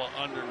big fella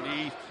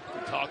underneath. We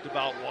talked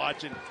about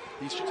watching.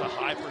 He shoots a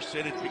high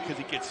percentage because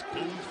he gets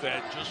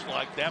spoon-fed just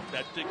like that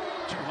big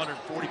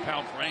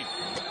 240-pound frame.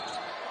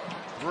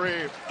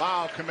 3,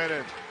 foul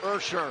committed.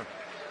 Ursher.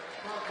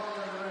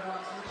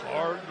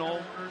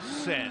 Cardinal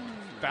sin.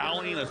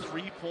 Fouling a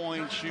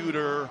three-point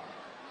shooter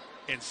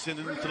and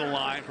sending him to the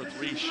line for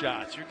 3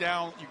 shots. You're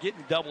down, you're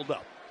getting doubled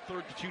up.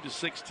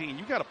 32-16.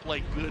 You got to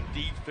play good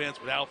defense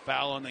without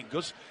fouling. And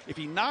if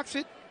he knocks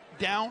it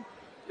down,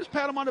 just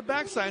pat him on the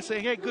backside and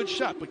say, hey, good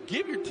shot. But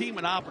give your team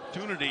an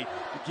opportunity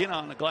to get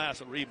on the glass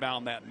and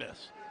rebound that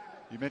miss.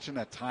 You mentioned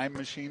that time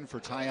machine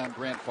for Tyon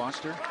Grant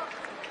Foster.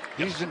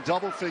 He's in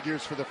double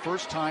figures for the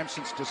first time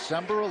since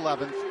December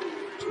 11th,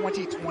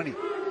 2020.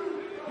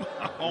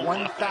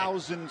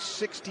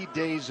 1,060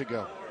 days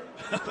ago.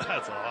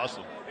 That's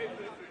awesome.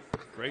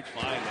 Great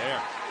find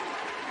there.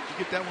 Did you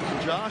get that one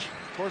from Josh?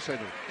 Of course I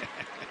did.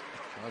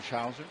 Josh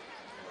Hauser.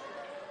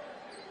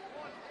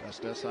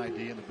 Best SID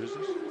in the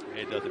business.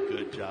 He does a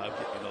good job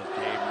getting those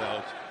game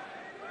notes.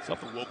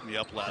 Something woke me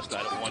up last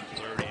night at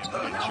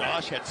 1:30, and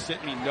Josh had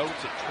sent me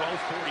notes at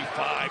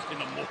 12:45 in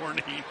the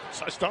morning,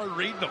 so I started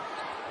reading them.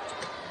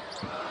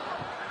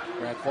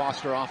 Grant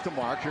Foster off the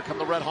mark. Here come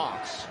the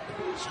Redhawks.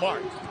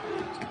 Smart.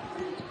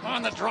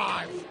 On the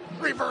drive.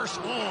 Reverse.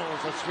 Oh,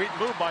 it's a sweet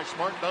move by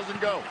Smart.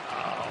 Doesn't go.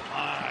 Oh,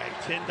 my.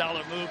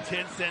 $10 move,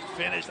 10-cent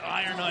finish.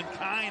 Iron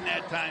unkind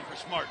that time for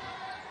Smart.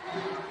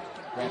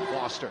 Grant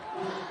Foster.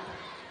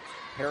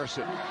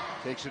 Harrison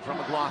takes it from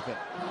McLaughlin.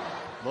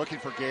 Looking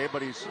for Gabe,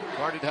 but he's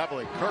guarded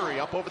heavily. Curry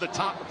up over the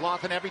top.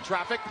 McLaughlin, heavy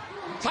traffic.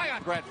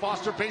 Tyon Grant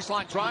Foster,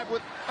 baseline drive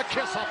with a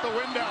kiss off the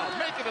window,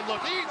 making it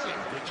look easy.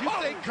 Did you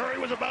think Curry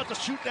was about to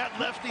shoot that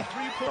lefty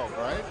three-point?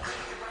 Oh, right?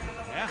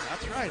 Yeah,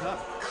 that's right, huh?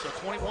 So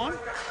 21?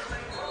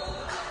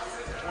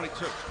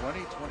 22.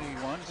 20,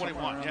 21.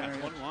 21, yeah,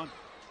 21. Looks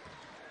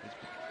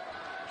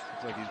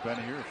like he's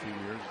been here a few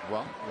years as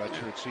well.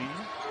 Redshirt senior.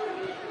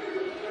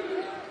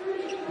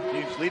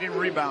 Team's leading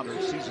rebounder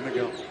a season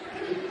ago.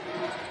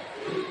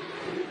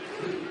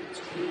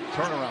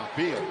 Turnaround,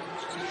 Beal,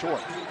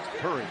 short,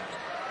 Curry.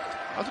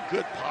 That was a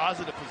good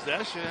positive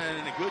possession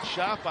and a good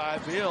shot by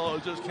Beal.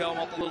 It just came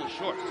up a little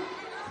short.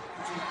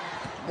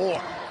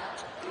 Moore.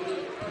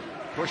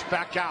 Push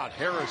back out,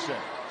 Harrison.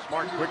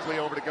 Smart quickly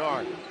over to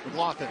guard.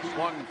 McLaughlin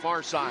swung the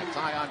far side.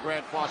 Tyon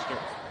Grant Foster.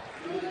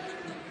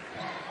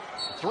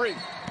 Three.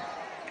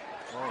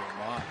 Oh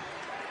my.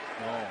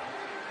 No.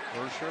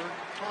 First shirt?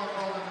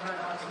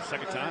 That's the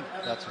second time.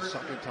 That's the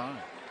second time.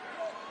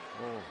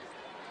 Oh.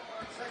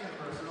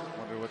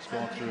 Wonder what's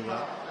going through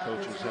that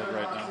coach's head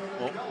right now.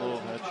 Oh, little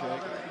head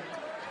shake.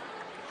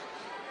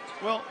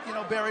 Well, you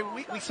know, Barry,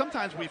 we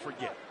sometimes we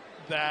forget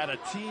that a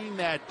team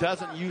that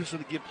doesn't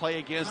usually play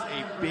against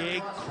a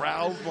big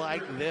crowd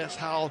like this,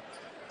 how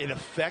it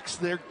affects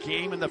their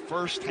game in the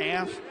first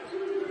half.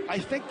 I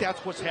think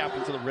that's what's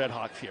happened to the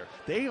Redhawks here.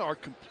 They are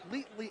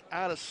completely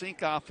out of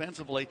sync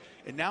offensively,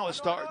 and now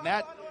it's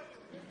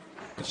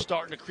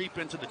starting to creep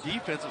into the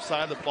defensive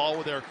side of the ball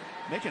where they're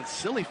making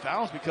silly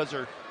fouls because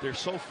they're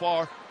so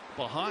far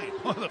behind.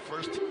 One of the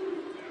first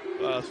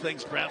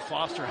things Grant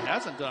Foster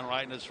hasn't done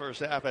right in his first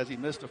half as he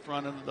missed the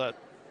front end of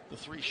the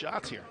three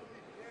shots here.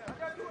 To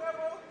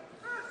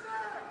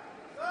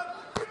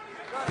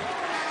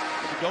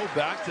go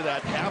back to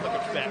that havoc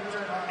effect,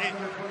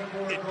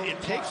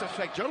 it takes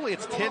effect. Generally,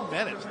 it's 10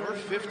 minutes. We're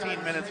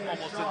 15 minutes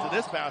almost into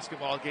this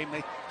basketball game.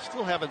 They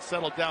still haven't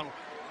settled down.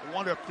 I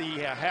wonder if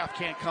the half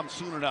can't come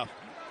soon enough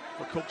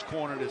for Coach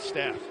Corner and his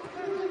staff.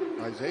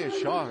 Isaiah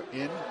Shaw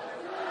in,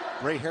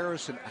 Ray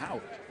Harrison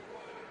out.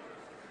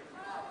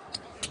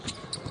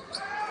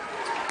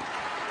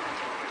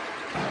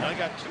 I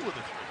got 2 of the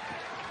 3.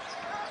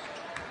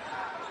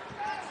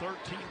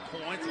 13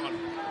 points on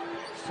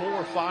 4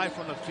 or 5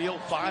 from the field,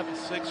 5 and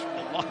 6 from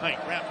the line.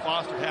 Grant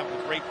Foster having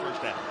a great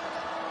first half.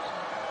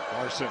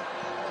 Larson.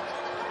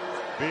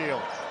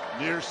 Beal,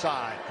 near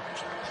side.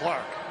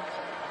 Clark.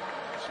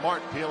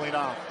 Smart peeling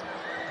off.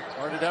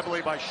 Guarded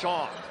heavily by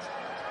Shaw.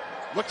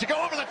 Look to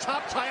go over the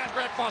top. Tyon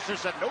Grant Foster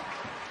said nope.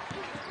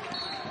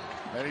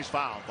 And he's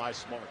fouled by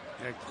Smart.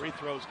 And free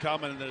throws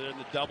coming in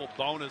the double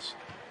bonus.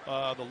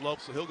 The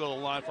Lopes, so he'll go to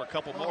the line for a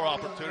couple more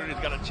opportunities.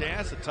 Got a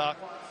chance to talk.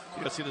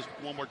 You see this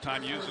one more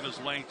time using his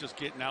length, just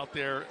getting out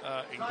there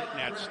and getting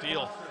that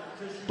steal.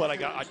 But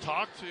I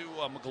talked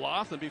to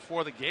McLaughlin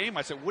before the game.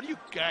 I said, what do you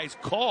guys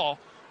call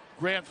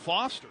Grant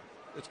Foster?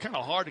 It's kind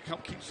of hard to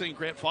keep saying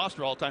Grant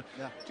Foster all the time.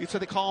 Yeah. He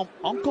said they call him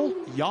Uncle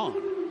Jan.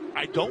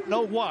 I don't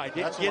know why. I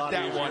didn't get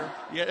that one.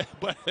 Yeah,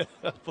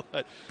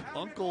 but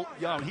Uncle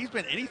Jan, he's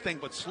been anything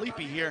but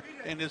sleepy here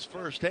in his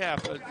first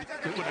half. Doing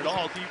it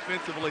all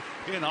defensively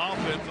and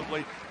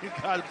offensively. He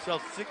got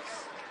himself 6.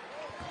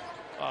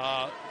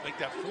 Make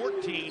that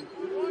 14,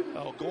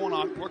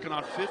 working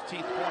on 15th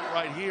point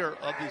right here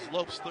of these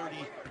Lopes,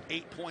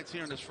 38 points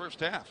here in his first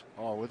half.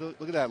 Oh,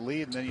 look at that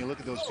lead, and then you look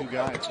at those two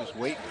guys. Just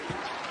wait,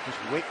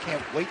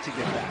 can't wait to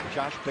get back.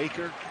 Josh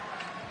Baker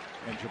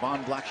and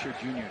Javon Blackshear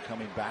Jr.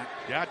 coming back.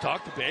 Yeah, I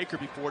talked to Baker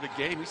before the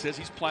game. He says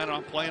he's planning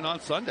on playing on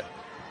Sunday.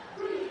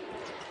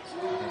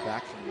 They're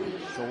back from the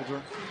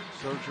shoulder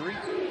surgery.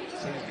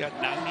 So he's got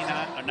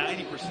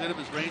 90% of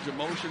his range of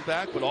motion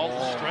back, but all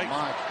the strength.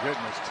 My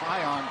goodness.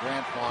 Tyon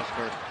Grant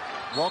Foster.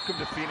 Welcome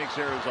to Phoenix,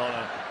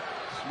 Arizona.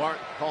 Smart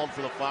called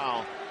for the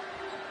foul.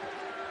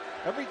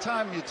 Every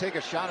time you take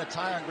a shot at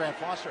Tyon Grant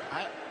Foster,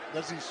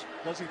 does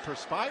he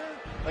perspire?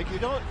 Like, you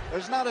don't,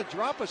 there's not a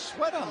drop of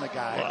sweat on the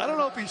guy. Well, I don't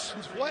know if he's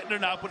sweating or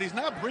not, but he's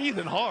not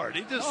breathing hard.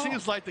 It just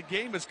seems like the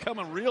game is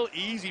coming real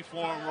easy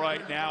for him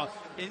right now.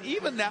 And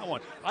even that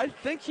one, I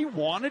think he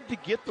wanted to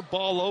get the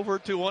ball over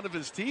to one of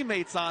his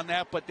teammates on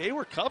that, but they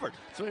were covered.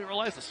 So he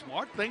realized the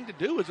smart thing to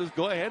do is just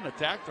go ahead and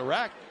attack the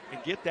rack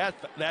and get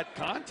that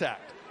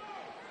contact.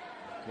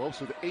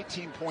 Lopes with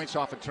 18 points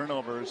off of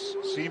turnovers.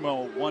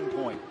 Simo 1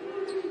 point.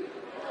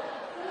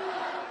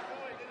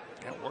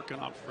 And working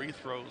on free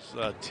throws,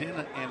 10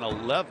 and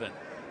 11.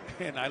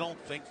 And I don't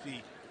think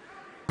the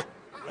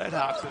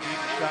Redhawks have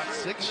even shot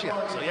 6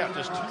 yet. So, yeah,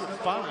 just 2 of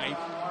 5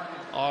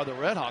 are the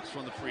Redhawks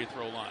from the free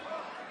throw line.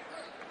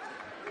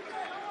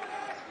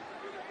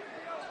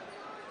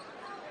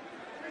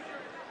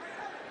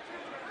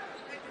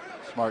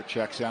 Smart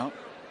checks out.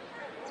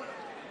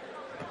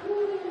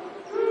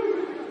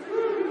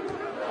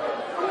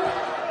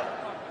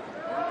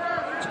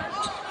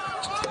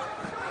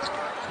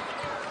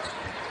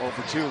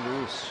 Over 2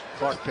 loose.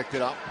 Clark picked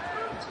it up.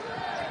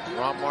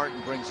 Rob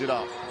Martin brings it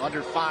up.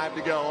 Under 5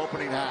 to go,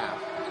 opening half.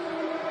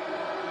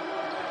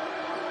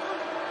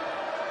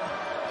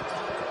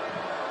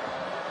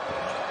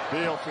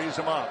 Beal frees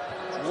him up.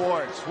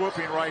 Ward,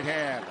 swooping right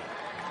hand.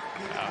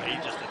 He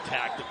just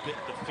attacked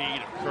the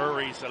feet of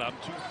Curry, said, I'm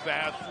too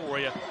fast for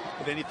you.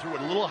 And then he threw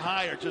it a little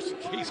higher just in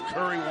case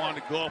Curry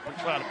wanted to go up and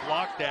try to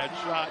block that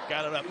shot.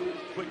 Got it up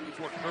quick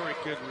before Curry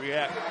could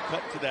react,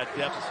 cut to that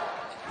deficit.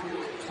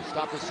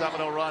 Stop the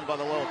 7-0 run by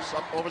the Lopes.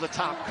 Up over the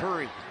top,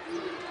 Curry.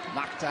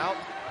 Knocked out,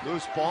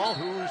 loose ball.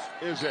 Whose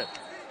is it?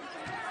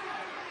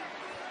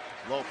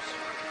 Lopes.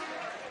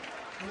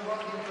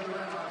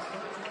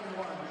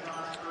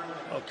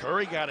 Well,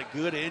 Curry got a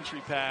good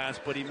entry pass,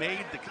 but he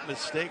made the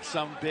mistake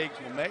some bigs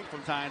will make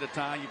from time to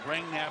time. You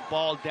bring that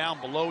ball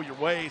down below your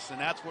waist, and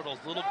that's where those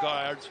little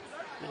guards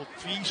will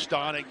feast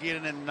on it, get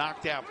in and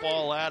knock that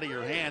ball out of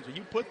your hands. When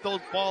you put those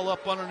ball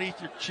up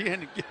underneath your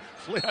chin,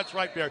 and that's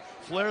right there,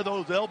 flare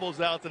those elbows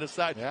out to the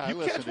side. Yeah,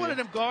 you catch one of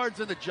them guards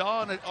in the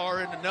jaw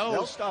or in the nose.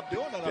 They'll stop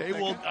doing it. They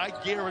will. I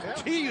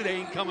guarantee you they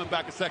ain't coming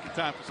back a second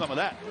time for some of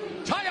that.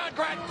 Tyon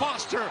Grant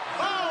Foster.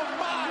 Oh,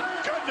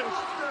 my goodness.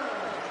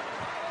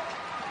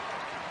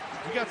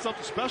 We got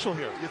something special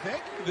here. You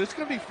think? This is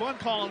going to be fun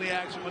calling the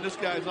action when this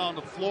guy's on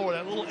the floor.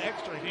 That little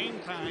extra hang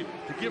time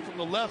to get from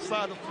the left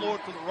side of the floor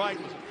to the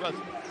right was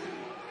impressive.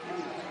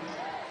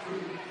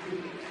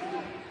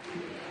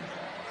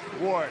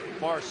 Ward,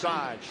 far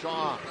side.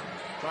 Shaw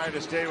trying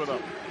to stay with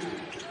him.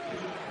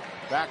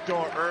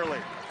 Backdoor early.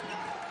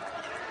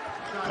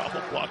 A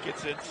couple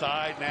buckets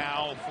inside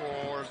now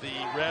for the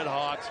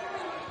Redhawks.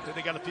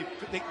 They got to.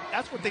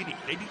 That's what they need.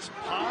 They need some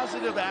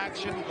positive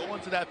action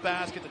going to that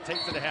basket to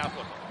take to the half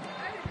of it.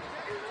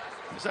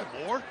 Is that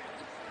Moore?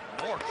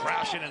 Moore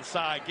crashing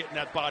inside, getting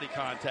that body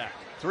contact.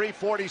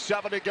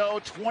 3:47 to go,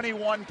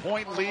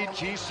 21-point lead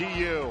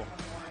GCU.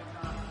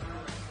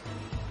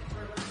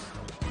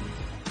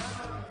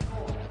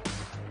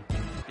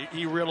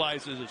 He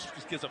realizes it's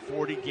just a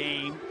 40-minute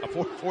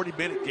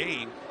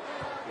game,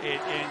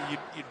 and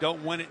you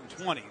don't win it in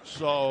 20.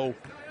 So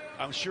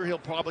I'm sure he'll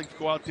probably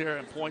go out there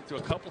and point to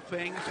a couple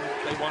things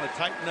they want to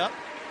tighten up.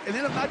 And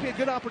then it might be a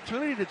good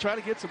opportunity to try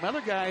to get some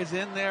other guys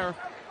in there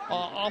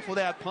off of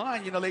that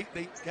pine. You know, they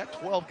got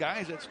 12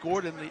 guys that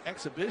scored in the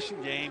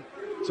exhibition game.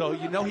 So,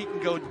 you know, he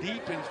can go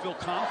deep and feel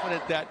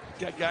confident that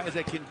got guys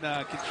that can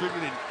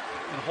contribute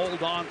and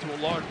hold on to a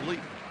large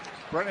lead.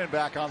 Brennan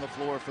back on the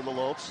floor for the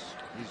Lopes.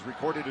 He's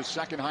recorded his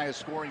second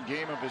highest scoring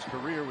game of his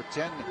career with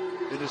 10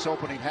 in this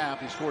opening half.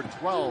 He scored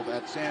 12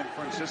 at San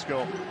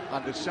Francisco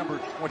on December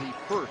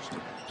 21st,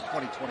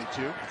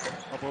 2022.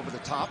 Up over the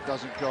top,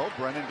 doesn't go.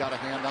 Brennan got a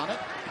hand on it.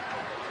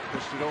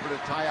 Pushed it over to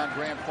Tyon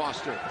Grant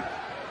Foster.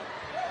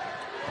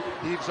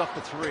 Heaves up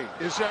the three.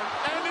 Is there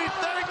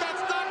anything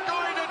that's not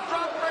going to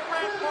drop for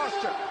Grant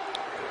Foster?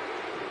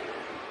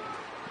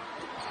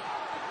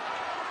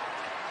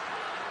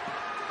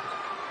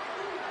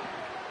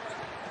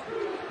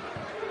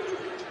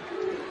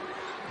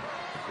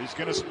 He's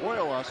going to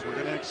spoil us. We're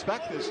going to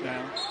expect this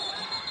now.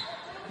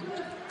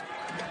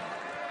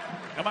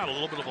 I'm at a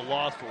little bit of a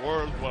loss for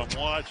words what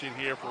I'm watching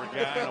here for a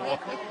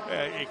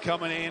guy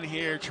coming in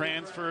here,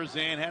 transfers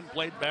in, hadn't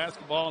played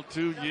basketball in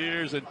 2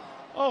 years, and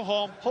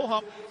home,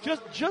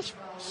 just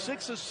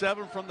 6 or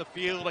 7 from the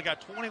field. I got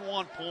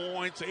 21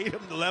 points, 8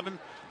 of 11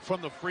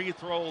 from the free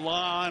throw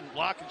line,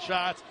 blocking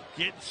shots,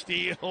 getting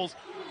steals,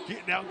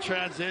 getting out in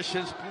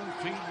transitions, spoon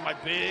feeding my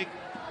big.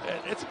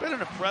 It's been an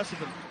impressive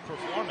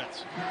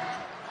performance.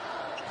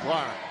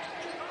 Clark.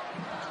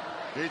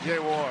 DJ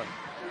Ward.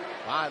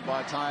 Tied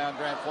by Tyon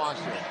Grant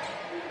Foster.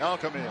 El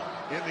Camille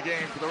in the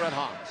game for the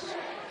Redhawks.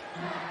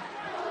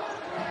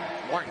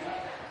 Martin.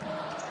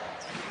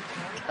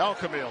 El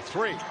Camille,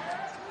 3.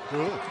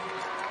 Good.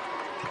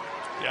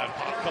 Yeah,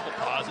 a couple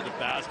positive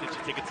baskets.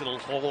 You take it to the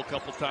hole a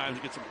couple times.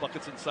 You get some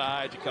buckets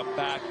inside. You come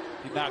back.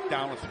 You knock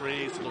down a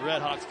 3. So the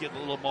Redhawks getting a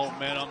little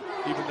momentum.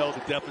 Even though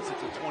the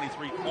deficit's at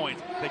 23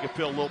 points, they can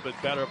feel a little bit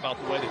better about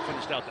the way they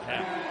finished out the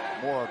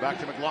half. Moore back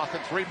to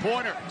McLaughlin.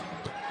 3-pointer.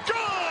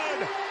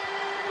 Good!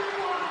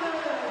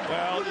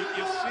 Well,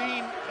 you've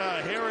seen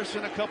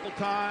Harrison a couple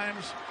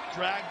times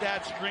drag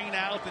that screen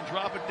out and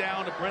drop it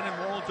down to Brennan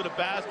rolling to the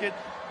basket.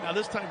 Now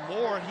this time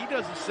Moore, he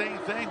does the same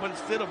thing, but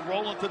instead of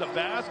rolling to the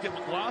basket,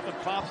 McLaughlin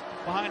pops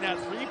behind that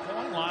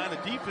three-point line. The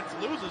defense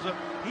loses him.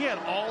 He had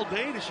all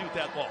day to shoot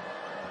that ball.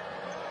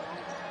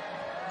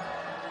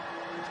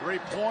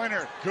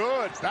 3-pointer,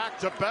 good.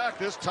 Back-to-back,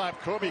 this time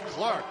Kobe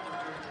Clark.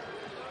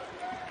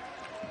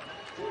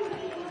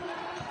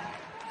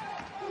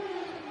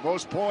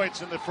 Most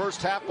points in the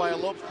first half by a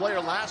Lopes player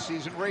last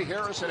season. Ray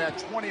Harrison had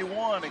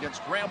 21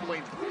 against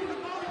Grambling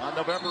on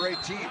November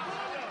 18th,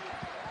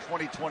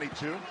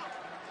 2022.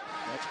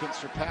 That's been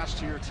surpassed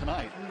here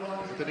tonight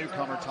with the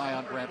newcomer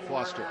Tyon Grant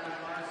Foster.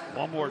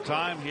 One more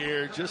time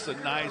here, just a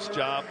nice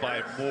job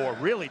by Moore.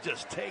 Really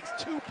just takes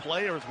 2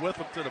 players with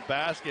him to the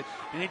basket.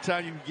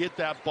 Anytime you can get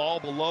that ball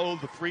below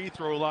the free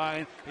throw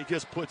line, it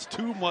just puts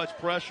too much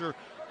pressure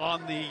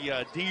on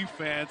the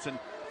defense and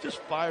just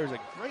fires a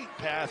great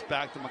pass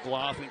back to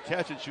McLaughlin.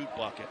 Catch and shoot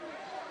bucket.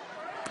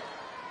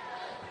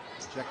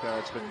 Check that,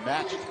 it's been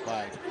matched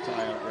by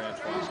Tyon Grant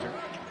Foster.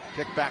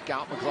 Kick back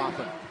out,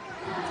 McLaughlin.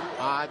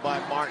 High by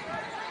Martin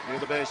near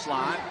the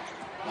baseline.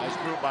 Nice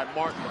move by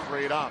Martin to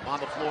free it up. On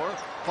the floor,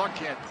 Clark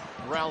can't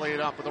rally it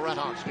up, but the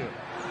Redhawks do.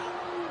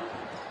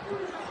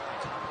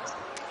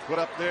 Put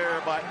up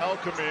there by El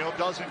Camille,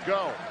 doesn't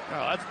go.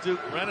 Oh, that's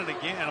Duke Brennan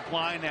again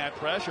applying that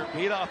pressure.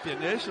 Beat off the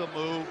initial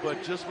move,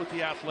 but just with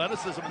the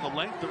athleticism and the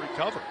length to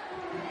recover.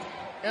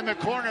 In the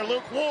corner,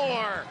 Luke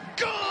War.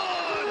 Good!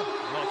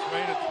 Most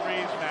rated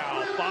threes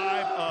now.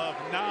 5 of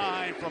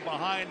 9 from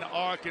behind the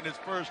arc in his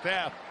first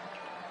half.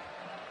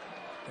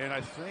 And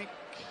I think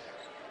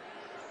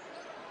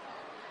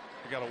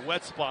we got a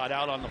wet spot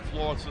out on the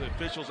floor, so the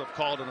officials have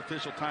called an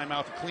official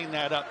timeout to clean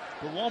that up.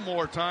 But one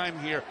more time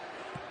here.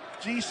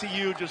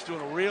 GCU just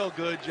doing a real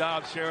good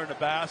job sharing the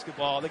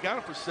basketball. They got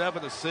it for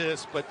 7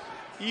 assists, but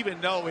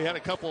even though we had a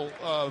couple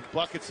of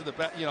buckets to the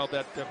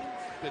that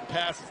been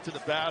passes to the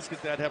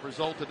basket that have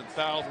resulted in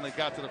fouls, and they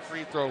got to the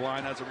free throw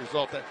line as a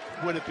result, that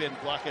would have been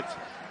buckets.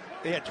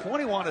 They had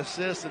 21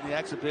 assists in the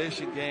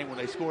exhibition game when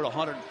they scored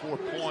 104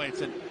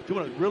 points, and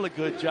doing a really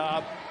good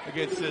job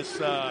against this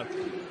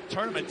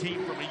tournament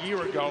team from a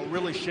year ago,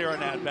 really sharing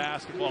that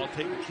basketball and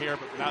taking care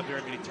of it. Not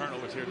very many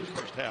turnovers here in this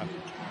first half.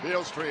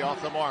 Bealstree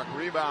off the mark.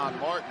 Rebound,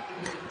 Martin.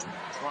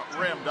 Front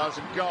rim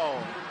doesn't go.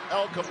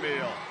 El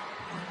Camille.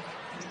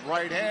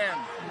 Right hand.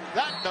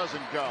 That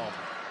doesn't go.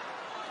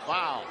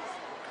 Wow.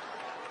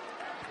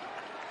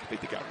 I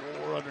think they got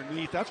War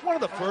underneath. That's one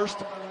of the first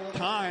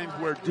times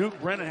where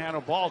Duke Brennan had a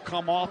ball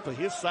come off to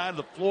his side of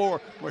the floor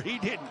where he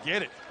didn't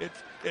get it.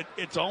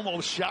 It's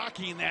almost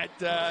shocking that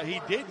he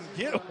didn't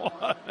get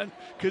one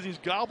because he's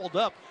gobbled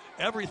up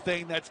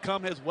everything that's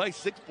come his way.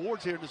 6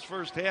 boards here in this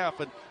first half,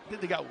 and then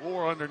they got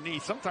War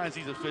underneath. Sometimes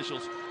these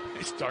officials,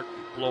 they start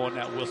blowing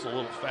that whistle a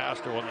little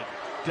faster when the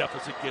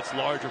deficit gets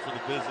larger for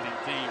the visiting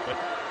team. But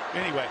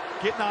anyway,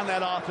 getting on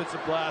that offensive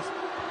glass.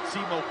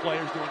 SEMO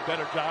players doing a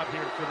better job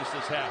here to finish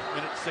this half.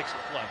 Minute 6 to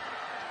play.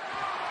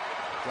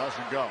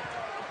 Doesn't go.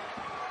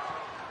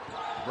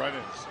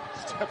 Brennan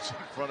steps in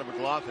front of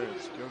McLaughlin.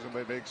 Gives him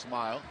a big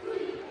smile.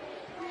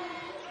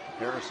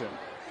 Harrison.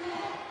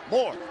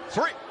 More.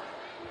 3.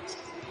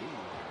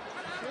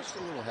 Just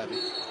a little heavy.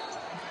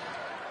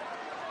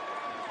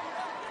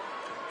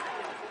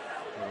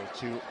 There were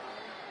 2.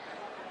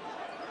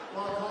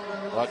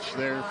 Clutch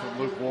there from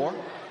Luke War.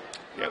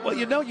 Yeah, well,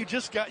 you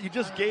just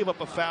gave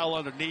up a foul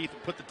underneath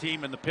and put the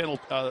team in the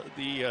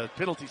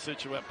penalty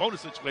situation,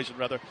 bonus situation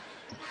rather.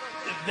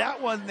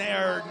 That one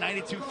there,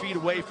 92 feet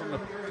away from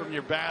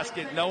your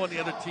basket, knowing the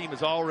other team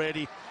is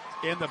already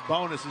in the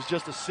bonus, is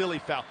just a silly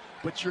foul.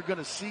 But you're going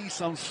to see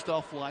some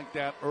stuff like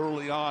that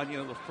early on.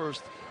 The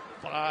first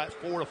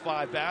 4 to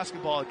 5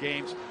 basketball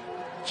games,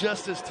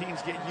 just as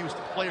teams get used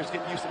to, players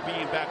get used to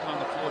being back on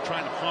the floor,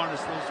 trying to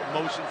harness those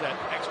emotions, that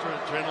extra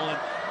adrenaline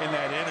and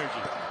that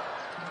energy.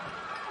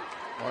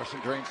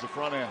 Larson drains the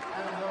front end.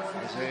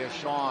 Isaiah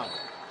Shawn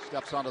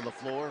steps onto the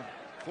floor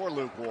for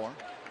Luke War.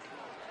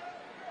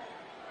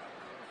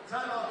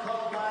 Timeout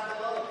called by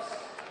Antelopes.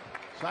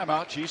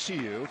 Timeout,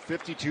 GCU.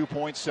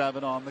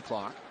 52.7 on the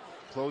clock.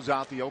 Close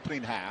out the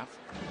opening half.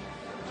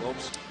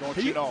 Lopes,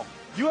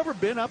 You ever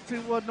been up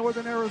to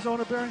Northern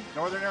Arizona, Barry?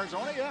 Northern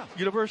Arizona, yeah.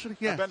 University?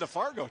 Yeah. I've been to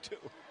Fargo, too.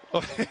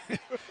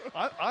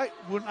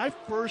 When I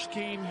first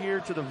came here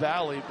to the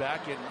Valley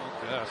back in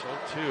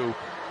 2002,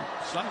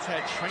 Suns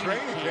had training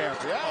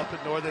camp up in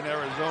Northern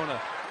Arizona,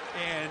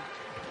 and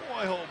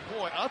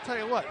boy, I'll tell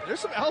you what, there's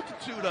some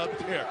altitude up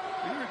there.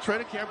 You're in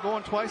training camp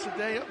going twice a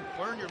day, up and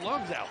burn your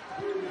lungs out.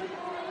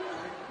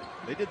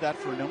 They did that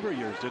for a number of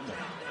years, didn't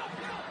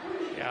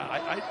they? Yeah,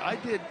 I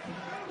did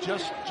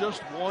just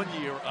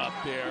 1 year up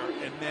there,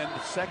 and then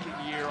the second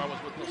year I was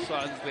with the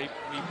Suns. We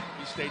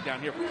stayed down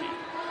here for camp.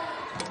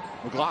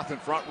 McLaughlin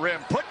front rim,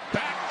 put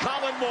back,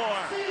 Colin Moore.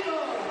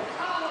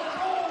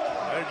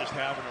 They're just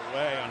having a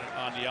way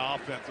on the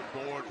offensive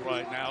board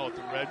right now with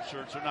the red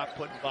shirts. They're not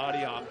putting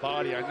body on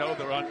body. I know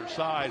they're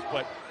undersized,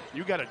 but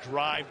you got to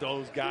drive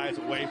those guys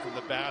away from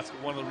the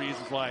basket. One of the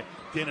reasons why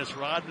Dennis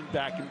Rodman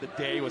back in the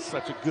day was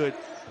such a good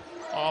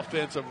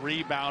offensive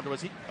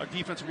rebounder,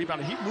 defensive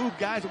rebounder. He moved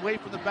guys away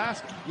from the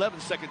basket. 11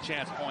 second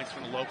chance points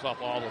from the Lopes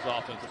off all those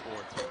offensive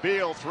boards.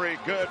 Beal 3,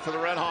 good for the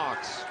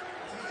Redhawks.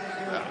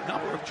 A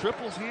number of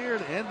triples here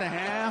to end the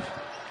half.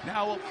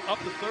 Now up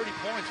to 30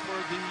 points for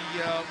the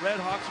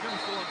Redhawks. They're going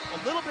to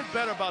feel a little bit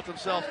better about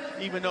themselves,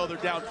 even though they're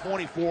down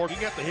 24. He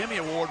got the Hemi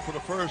Award for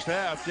the first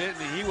half, didn't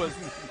he? He was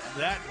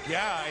that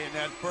guy in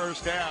that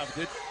first half.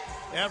 Did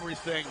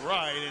everything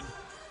right. And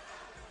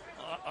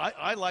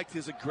I liked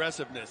his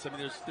aggressiveness. I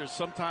mean, there's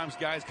sometimes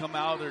guys come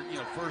out, they're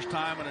first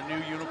time in a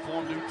new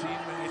uniform, new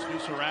teammates, new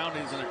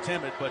surroundings, and they're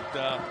timid. But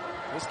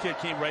this kid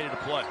came ready to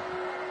play.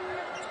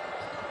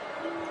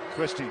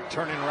 Christie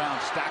turning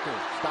around, Stacker,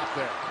 stop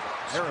there.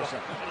 Harrison.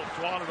 A little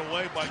swatted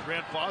away by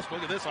Grant Foss.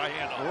 Look at this high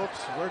hand. Whoops,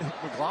 where did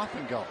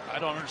McLaughlin go? I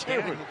don't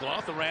understand.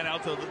 McLaughlin ran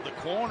out to the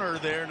corner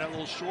there in that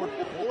little short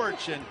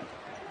porch, and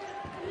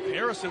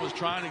Harrison was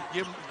trying to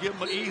give him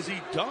an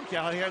easy dunk.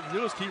 All he had to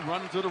do is keep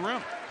running to the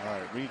rim. All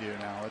right, redo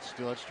now.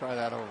 Let's try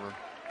that over.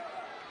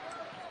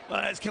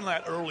 Well, it's kind of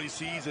that early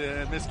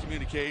season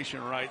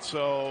miscommunication, right?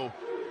 So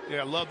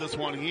Yeah, I love this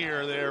one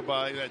here, there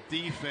by that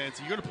defense.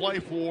 You're going to play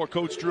for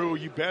Coach Drew.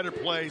 You better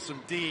play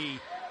some D.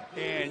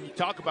 And you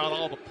talk about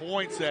all the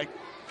points that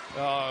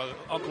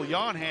Uncle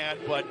Jan had,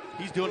 but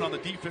he's doing on the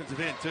defensive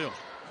end too.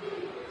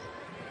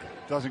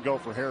 Doesn't go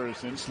for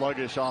Harrison.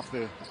 Sluggish off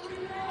the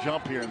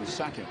jump here in the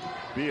second.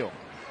 Beal.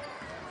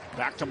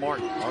 Back to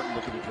Martin. Martin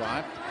looking to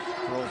drive.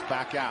 Throws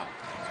back out.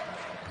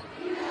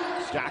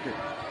 Stacker.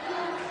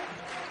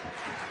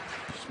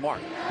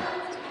 Smart.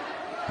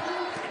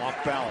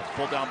 Off balance.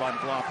 Pulled down by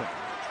McLaughlin.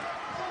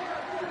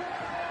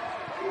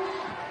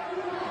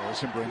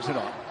 Harrison brings it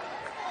up.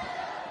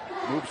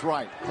 Moves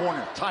right.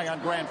 Corner. Tie on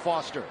Grant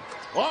Foster.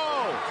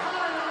 Whoa!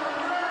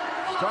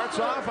 Starts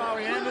off how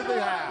he ended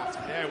the half.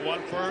 Yeah,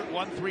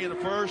 1-3 in the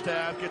first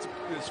half. Gets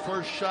his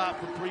first shot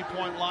from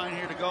three-point line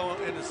here to go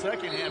in the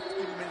second half.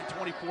 Give him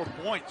 24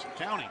 points,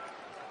 counting.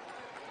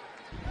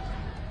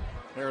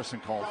 Harrison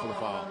called for the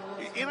foul.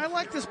 And I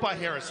like this by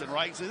Harrison,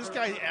 right? So this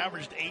guy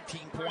averaged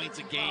 18 points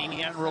a game.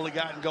 He hadn't really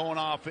gotten going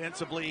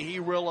offensively. He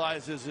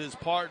realizes his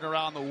partner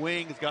on the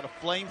wing has got a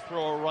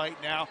flamethrower right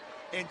now,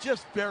 and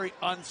just very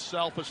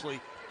unselfishly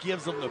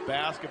gives them the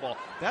basketball.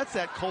 That's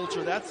that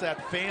culture. That's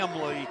that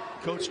family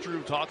Coach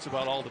Drew talks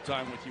about all the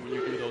time with you when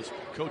you do those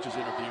coaches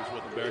interviews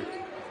with him, Barry.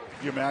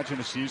 You imagine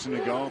a season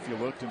ago if you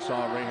looked and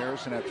saw Ray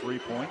Harrison at 3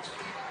 points?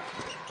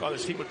 Oh,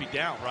 this team would be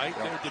down, right?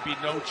 Yeah. There'd be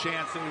no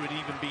chance they would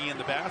even be in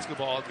the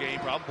basketball game,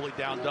 probably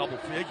down double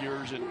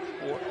figures and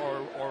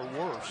or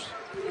worse.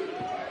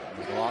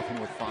 McLaughlin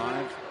with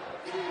 5.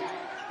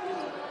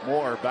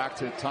 Moore back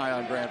to tie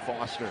on Grant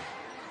Foster.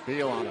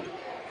 Beal on him.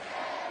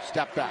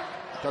 Step back.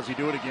 Does he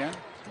do it again?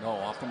 No,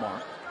 off the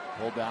mark.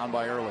 Pulled down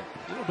by Early.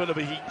 A little bit of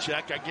a heat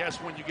check. I guess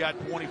when you got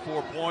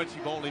 24 points,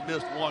 you've only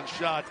missed one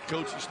shot. The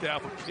coaching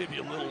staff will give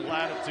you a little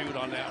latitude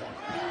on that one.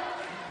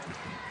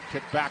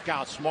 Kick back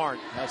out. Smart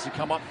has to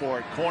come up for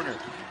it. Corner.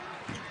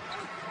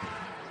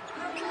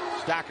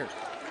 Stacker.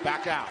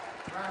 Back out.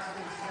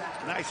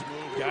 Nice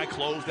move. Guy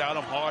closed out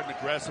him hard and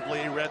aggressively.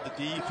 He read the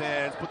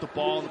defense, put the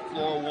ball on the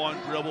floor, one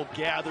dribble,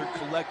 gathered,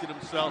 collected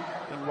himself,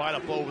 and right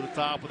up over the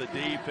top of the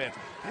defense.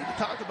 And we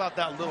talked about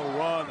that little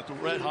run that the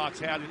Redhawks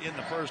had in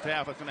the first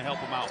half. That's going to help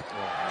them out.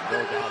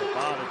 No doubt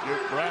about it.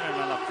 Duke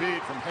Brennan on a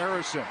feed from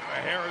Harrison.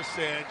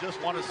 Harrison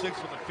just 1 of 6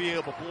 from the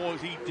field, but boy,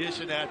 is he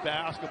dishing that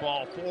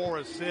basketball. 4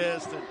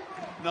 assists and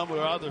a number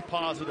of other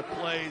positive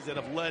plays that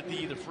have led to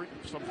either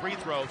some free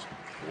throws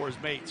for his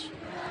mates.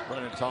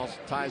 Brennan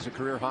ties a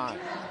career high.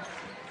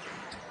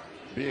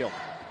 Beal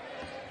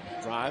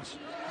drives,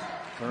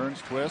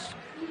 turns, twists.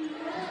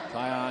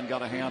 Tyon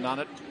got a hand on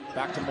it.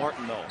 Back to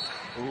Martin though.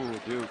 Ooh,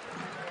 Duke.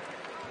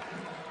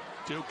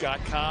 Duke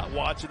got caught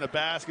watching the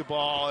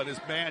basketball, and his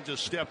man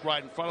just stepped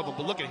right in front of him.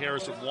 But look at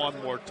Harrison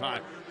one more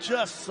time.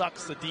 Just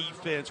sucks the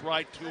defense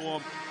right to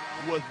him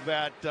with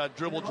that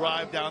dribble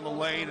drive down the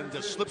lane and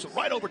just slips it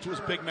right over to his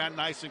big man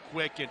nice and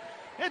quick.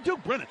 And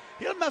Duke Brennan,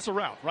 he doesn't mess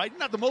around, right?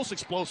 Not the most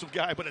explosive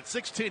guy, but at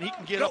 6'10", he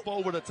can get up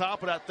over the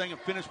top of that thing and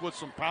finish with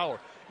some power.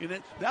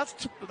 And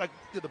that's like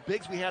the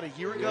bigs we had a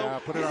year ago. Yeah,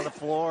 put it on the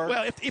floor.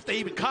 Well, if they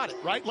even caught it,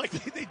 right? Like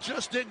they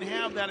just didn't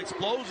have that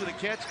explosion to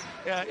catch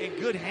and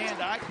good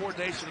hand-eye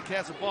coordination to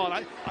catch the ball.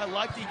 And I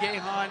liked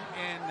Gahan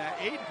and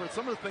Aiden for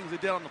some of the things they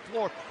did on the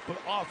floor, but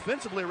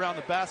offensively around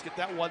the basket,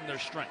 that wasn't their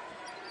strength.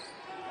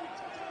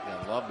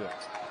 Yeah, loved it.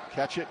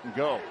 Catch it and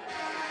go.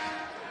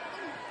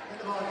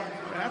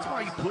 And that's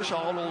why you push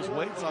all those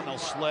weights on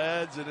those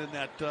sleds and in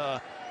that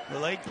the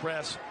leg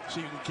press,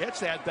 so you can catch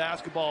that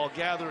basketball,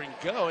 gather and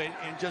go, and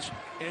just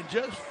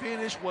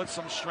finish with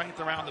some strength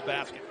around the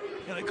basket.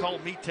 And they call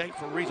me Tank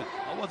for a reason.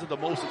 I wasn't the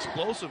most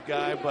explosive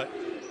guy, but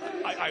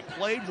I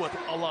played with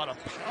a lot of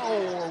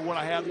power when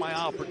I had my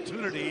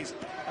opportunities,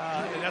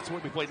 and that's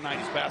when we played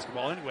 90s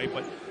basketball anyway.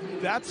 But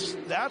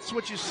that's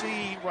what you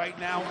see right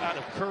now out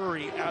of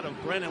Curry, out of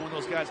Brennan when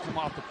those guys come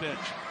off the bench.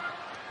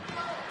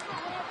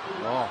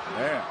 Oh,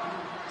 man.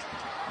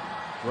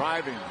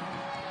 Driving.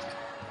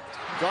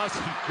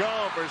 Doesn't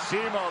go for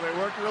Simo. They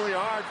worked really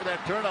hard for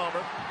that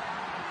turnover.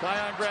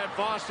 Tyon Grant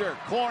Foster.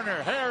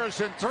 Corner.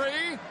 Harrison, 3.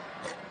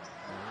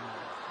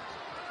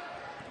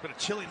 It's been a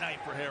chilly night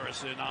for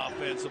Harrison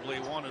offensively.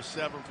 1 of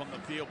 7 from the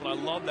field, but I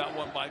love that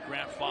one by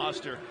Grant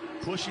Foster.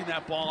 Pushing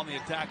that ball on the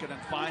attack and then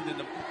finding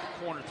the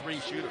corner 3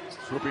 shooter.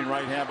 Swooping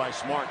right hand by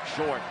Smart.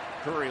 Short.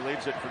 Curry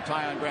leads it for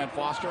Tyon Grant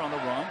Foster on the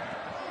run.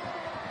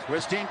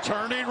 Twisting,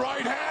 turning,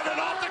 right hand, and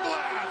off the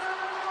glass.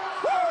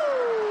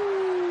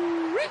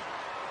 Woo!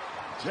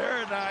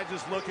 Jared and I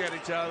just look at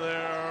each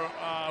other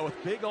with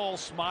big old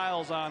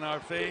smiles on our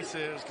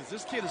faces because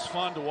this kid is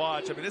fun to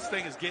watch. I mean, this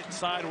thing is getting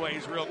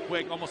sideways real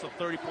quick, almost a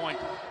 30-point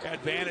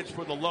advantage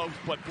for the Lopes.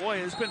 But, boy,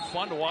 it's been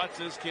fun to watch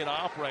this kid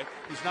operate.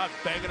 He's not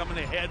banging them in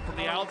the head from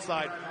the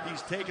outside.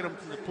 He's taking them,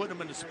 putting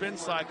them in the spin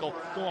cycle,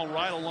 going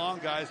right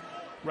along, guys.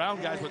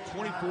 Round guys with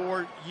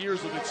 24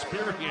 years of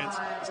experience.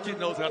 This kid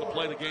knows how to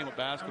play the game of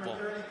basketball.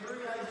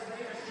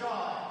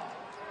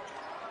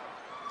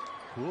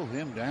 Cool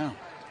him down.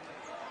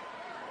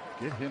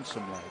 Give him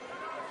some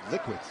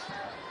liquids.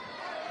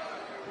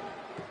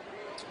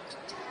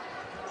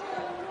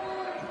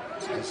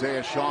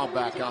 Isaiah Shaw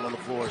back out on the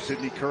floor.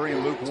 Sidney Curry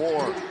and Luke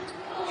Ward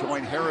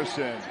join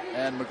Harrison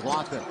and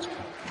McLaughlin.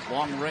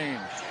 Long range.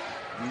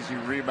 Easy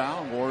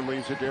rebound. Ward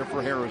leaves it there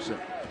for Harrison.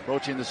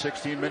 Approaching the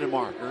 16-minute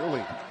mark.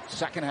 Early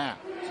second half.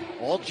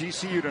 All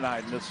GCU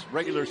tonight in this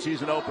regular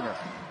season opener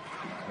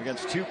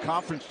against two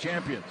conference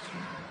champions.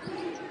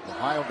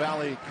 Ohio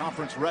Valley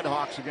Conference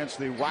Redhawks against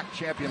the WAC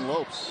champion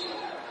Lopes.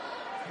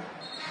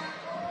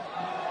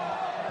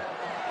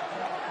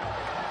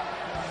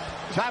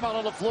 Timeout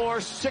on the floor,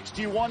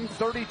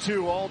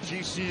 61-32, all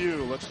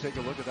GCU. Let's take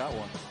a look at that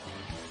one.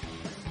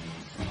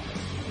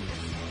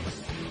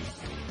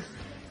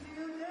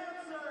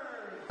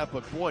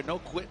 But boy, no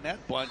quitting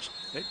that bunch.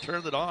 They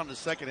turned it on in the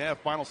second half,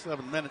 final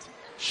 7 minutes.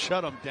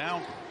 Shut them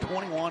down,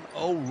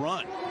 21-0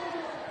 run.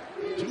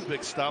 Two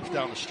big stops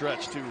down the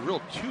stretch, two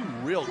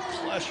real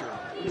pressure,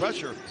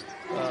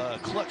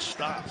 clutch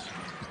stops.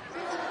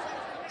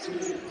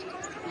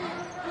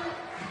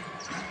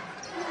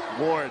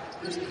 Ward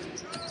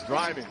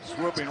driving,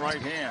 swooping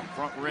right hand,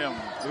 front rim,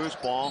 loose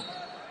ball.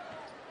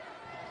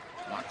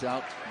 Knocked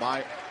out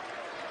by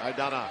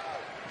Aidada.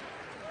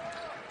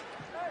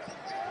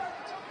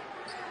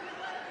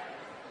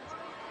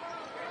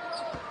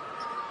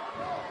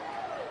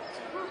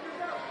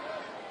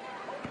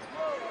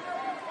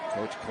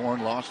 Coach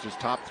Korn lost his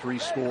top 3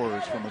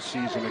 scorers from a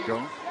season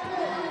ago.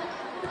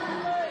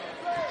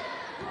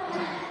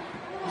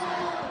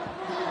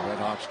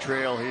 Redhawks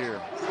trail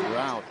here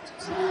throughout.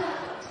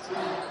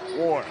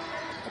 Ward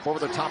up over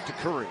the top to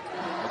Curry.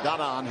 Aidada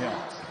on him.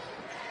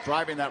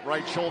 Driving that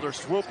right shoulder,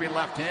 swooping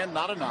left hand,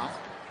 not enough.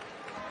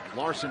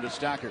 Larson to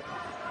Stacker.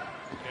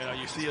 You know,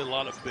 you see a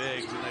lot of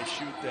bigs and they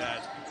shoot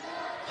that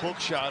hook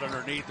shot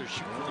underneath. They're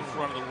shooting from the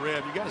front of the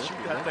rim. You got to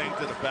shoot that thing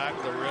to the back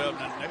of the rim.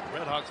 And the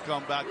Redhawks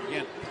come back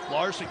again.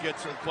 Larson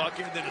gets a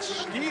bucket, and then a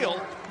steal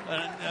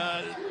and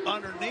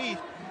underneath.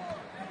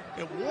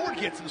 And Ward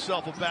gets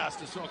himself a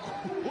basket. So a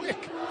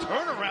quick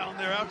turnaround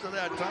there after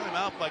that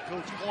timeout by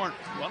Coach Korn.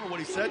 I don't know what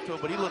he said to him,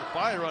 but he lit a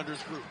fire under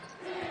his group.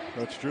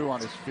 Coach Drew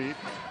on his feet.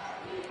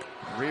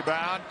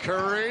 Rebound,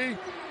 Curry.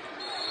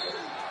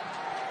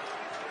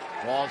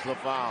 Walls the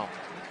foul.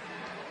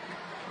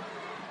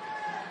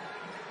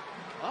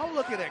 I'm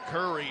looking at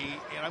Curry,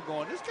 and I'm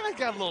going, this guy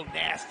got a little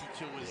nasty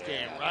to his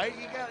game, right?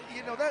 You got,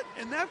 you know, that,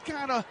 and that's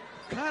kind of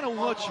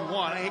what you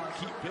want. I hate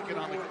to keep picking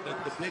on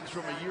the bigs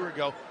from a year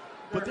ago,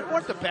 but they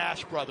weren't the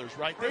Bash brothers,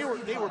 right? They were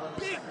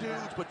big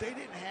dudes, but they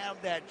didn't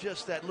have that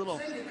little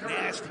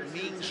nasty,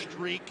 mean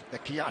streak. The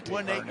Chianti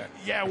when burning.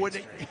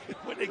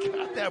 when they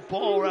got that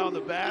ball around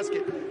the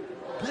basket.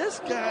 This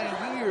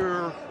guy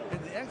here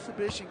in the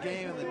exhibition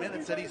game and the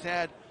minutes that he's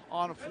had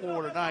on the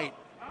floor tonight,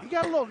 he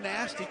got a little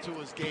nasty to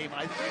his game.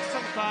 I think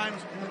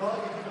sometimes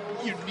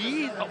you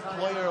need a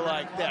player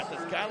like that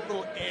that's got a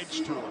little edge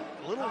to him,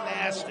 a little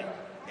nasty.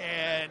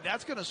 And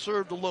that's going to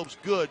serve the Lopes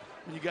good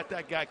when you got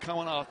that guy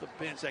coming off the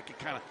bench that can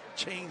kind of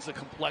change the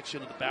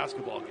complexion of the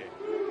basketball game.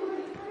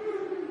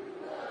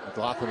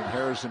 McLaughlin and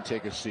Harrison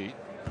take a seat.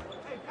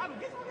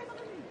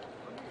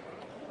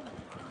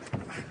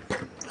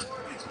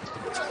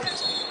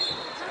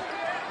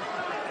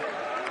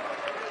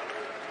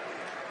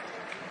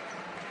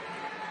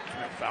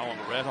 Fouling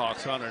the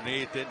Redhawks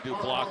underneath, didn't do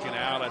blocking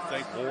out. I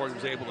think Ward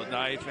was able to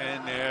knife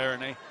in there,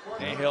 and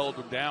they held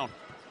him down.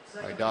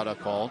 Aidada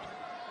called.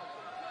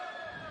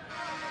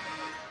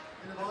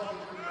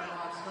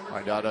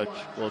 Aidada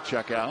will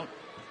check out.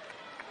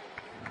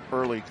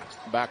 Early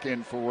back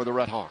in for the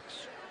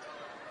Redhawks.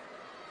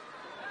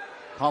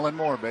 Colin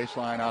Moore,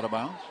 baseline out of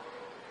bounds.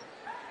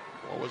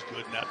 What was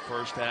good in that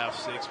first half,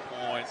 6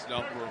 points,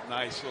 number of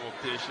nice little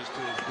dishes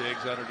to his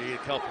bigs underneath,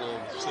 a couple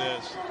of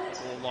assists,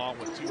 along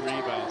with 2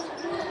 rebounds.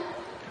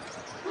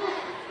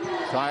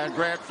 Zion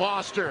Grant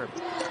Foster.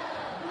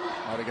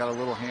 Might have got a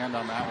little hand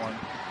on that one.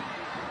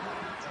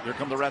 Here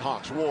come the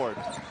Redhawks. Ward.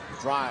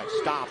 Drive,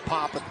 stop,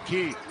 pop at the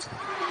key.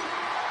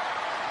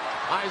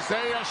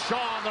 Isaiah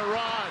Shaw on the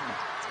run.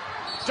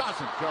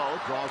 Doesn't go.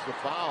 Draws the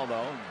foul,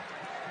 though.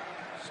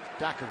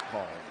 Stacker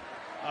called.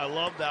 I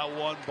love that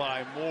one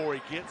by Moore.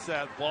 He gets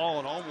that ball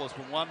in almost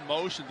one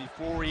motion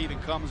before he even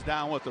comes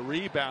down with the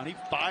rebound. He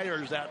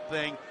fires that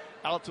thing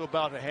out to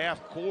about a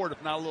half court,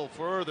 if not a little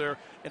further.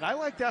 And I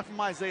like that from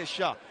Isaiah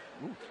Shaw.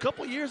 A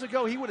couple years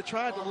ago, he would have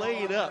tried to lay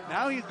it up.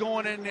 Now he's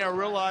going in there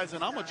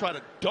realizing, I'm going to try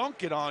to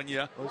dunk it on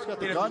you. Well, he's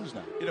got the guns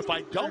now. And if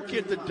I don't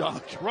get the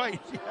dunk,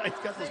 right, yeah, he's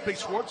got those big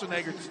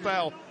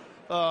Schwarzenegger-style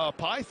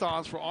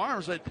pythons for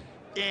arms.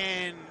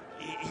 And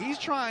he's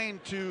trying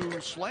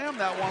to slam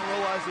that one,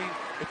 realizing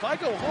if I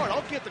go hard,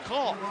 I'll get the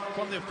call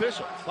from the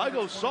official. If I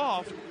go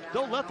soft,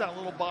 they'll let that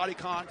little body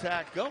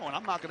contact go, and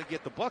I'm not going to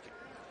get the bucket.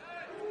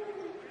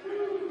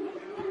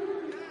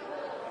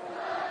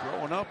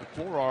 Throwing up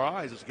before our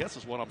eyes, I guess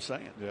is what I'm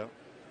saying. Yeah.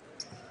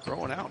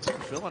 Throwing out,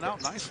 filling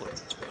out nicely.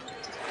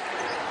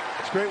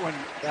 It's great when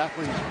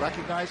athletes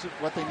recognize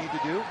what they need to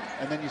do,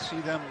 and then you see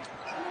them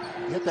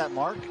hit that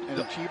mark and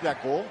achieve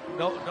that goal.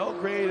 No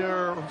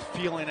greater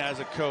feeling as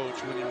a coach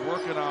when you're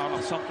working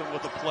on something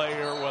with a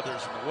player, whether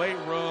it's in the weight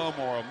room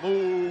or a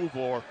move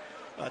or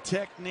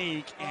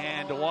technique,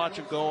 and to watch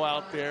him go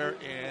out there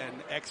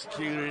and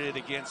execute it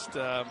against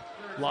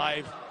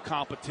live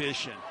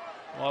competition.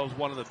 Well, it was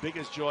one of the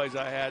biggest joys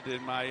I had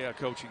in my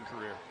coaching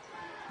career.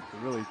 You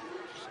really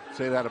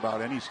say that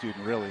about any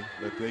student, really,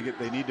 that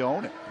they need to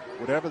own it.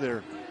 Whatever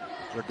their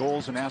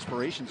goals and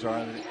aspirations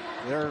are,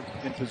 they're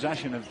in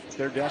possession of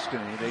their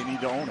destiny. They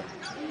need to own it.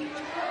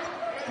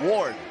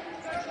 Ward.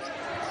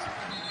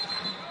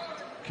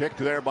 Kicked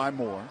there by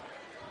Moore.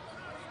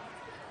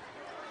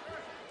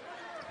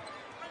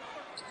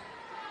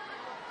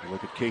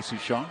 Look at Casey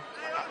Shaw.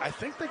 I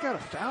think they got a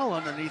foul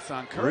underneath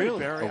on Curry. Really?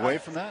 Barry. Away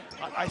from that?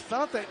 I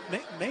thought that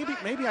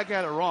maybe I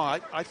got it wrong.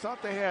 I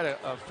thought they had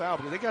a foul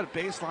because they got a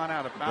baseline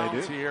out of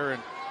bounds here,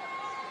 and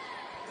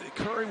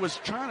Curry was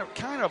trying to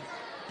kind of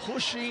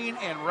pushing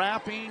and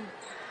wrapping.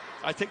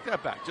 I take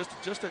that back.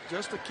 Just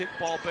a kick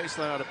ball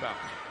baseline out of bounds.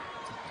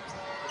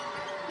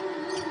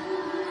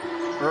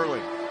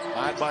 Early,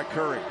 eyed by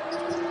Curry,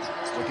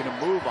 looking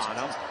to move on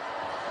him.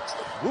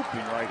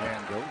 Whooping right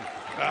hand goes.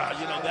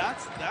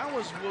 That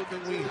was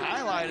when we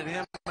highlighted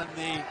him in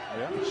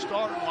the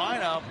starting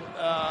lineup,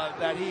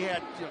 that he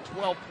had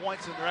 12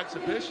 points in their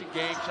exhibition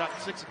game, shot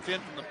 6 of 10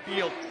 from the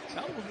field.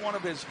 That was one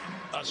of his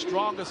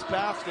strongest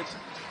baskets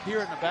here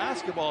in the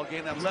basketball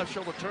game. That left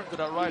shoulder turn to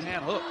that right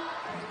hand hook.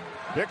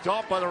 Picked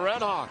off by the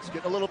Redhawks.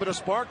 Getting a little bit of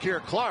spark here.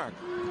 Clark.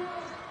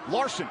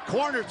 Larson,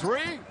 corner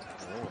three.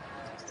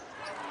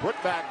 Put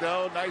back,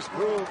 though. Nice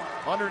move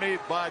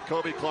underneath by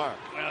Kobe Clark.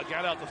 Well,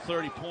 got out to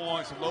 30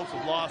 points. The Lopes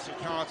have lost their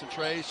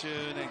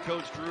concentration, and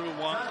Coach Drew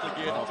wants to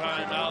get a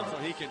timeout so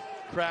he can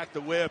crack the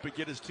whip and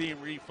get his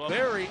team refunded.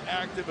 Very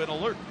active and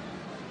alert.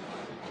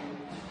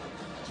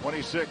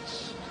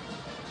 26.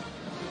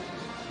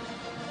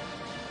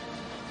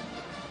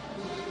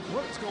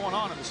 What's going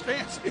on in the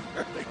stands here?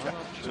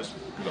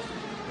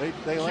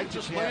 They like to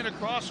just laying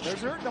across. There's a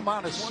certain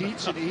amount of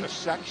seats in each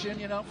section,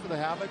 for the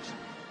Havocs.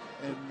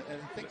 And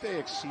I think they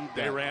exceed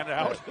that. They ran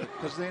out.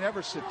 Because they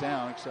never sit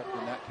down, except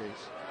in that case.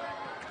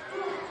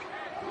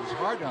 It was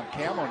hard on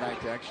Camo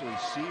night to actually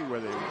see where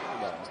they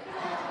were.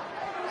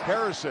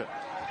 Harrison.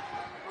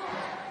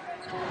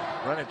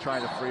 Brennan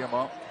trying to free him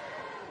up.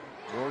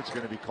 Ward's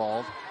going to be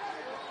called.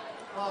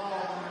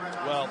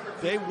 Well,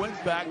 they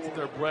went back to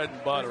their bread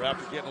and butter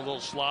after getting a little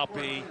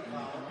sloppy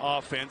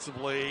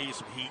offensively,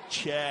 some heat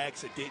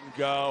checks. It didn't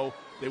go.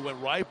 They went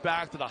right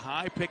back to the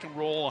high pick and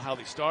roll, how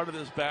they started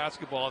this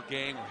basketball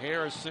game with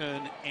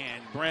Harrison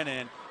and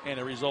Brennan, and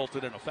it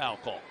resulted in a foul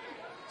call.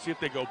 See if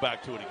they go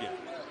back to it again.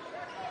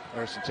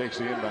 Harrison takes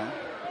the inbound.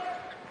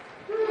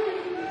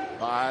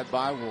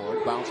 By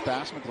Ward. Bounce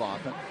pass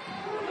McLaughlin.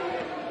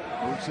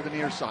 Moves to the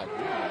near side.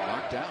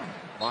 Knocked down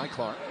by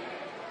Clark.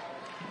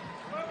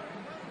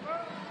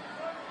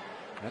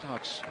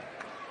 Redhawks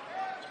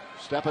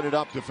stepping it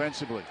up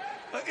defensively.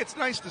 It's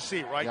nice to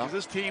see, right? Because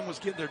this team was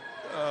getting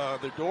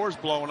their doors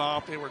blown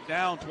off. They were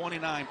down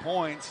 29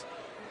 points,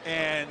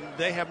 and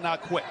they have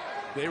not quit.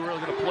 They were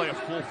going to play a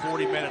full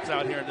 40 minutes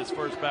out here in this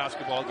first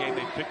basketball game.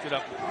 They picked it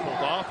up both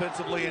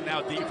offensively and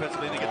now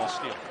defensively. They get the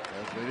steal.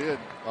 Yes, they did.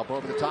 Up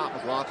over the top.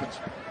 McLaughlin's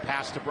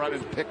pass to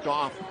Brennan, picked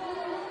off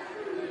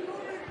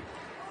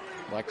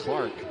by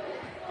Clark.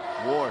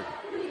 Ward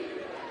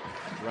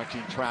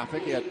directing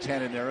traffic. He had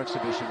 10 in their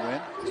exhibition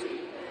win.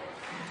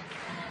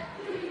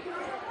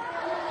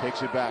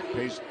 Takes it back.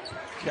 Pays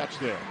catch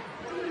there.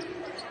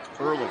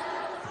 Early.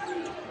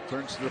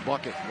 Turns to the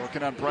bucket.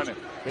 Working on Brennan.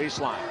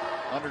 Baseline.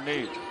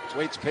 Underneath.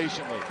 Waits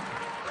patiently.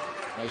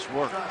 Nice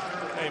work.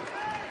 Hey,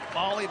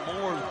 Molly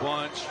Moore's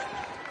bunch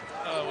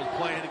was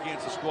playing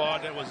against a squad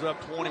that was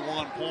up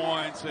 21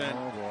 points, and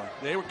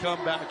they would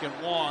come back and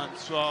won.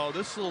 So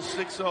this little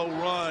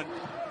 6-0 run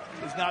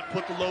has not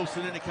put the Lopes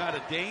in any kind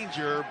of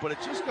danger, but it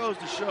just goes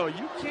to show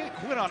you can't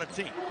quit on a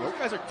team. Those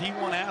guys are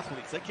D1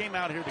 athletes. They came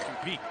out here to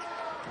compete.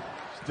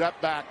 Step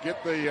back,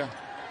 get the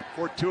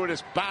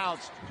fortuitous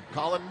bounce.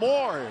 Colin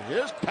Moore,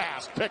 his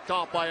pass picked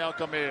off by El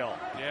Camille.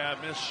 Yeah,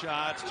 missed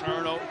shots,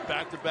 turnover,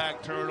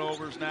 back-to-back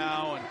turnovers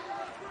now, and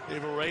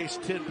they've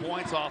erased 10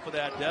 points off of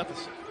that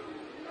deficit.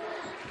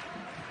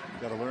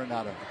 Got to learn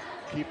how to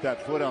keep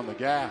that foot on the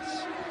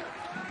gas.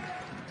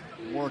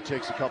 Moore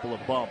takes a couple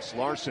of bumps.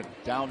 Larson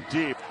down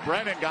deep.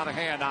 Brennan got a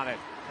hand on it.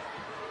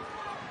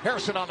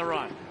 Harrison on the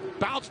run.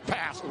 Bounce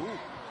pass. Ooh.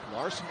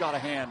 Larson got a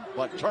hand,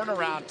 but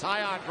turnaround.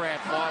 Tyon Grant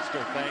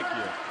Foster, thank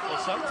you. Well,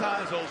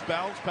 sometimes those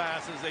bounce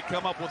passes, they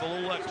come up with a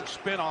little extra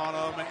spin on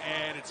them,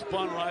 and it's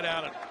spun right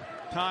out of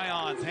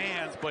Tyon's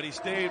hands, but he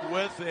stayed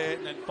with it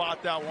and then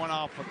fought that one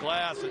off the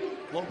glass, and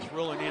Lopes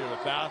really needed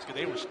a basket.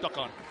 They were stuck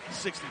on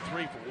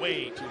 63 for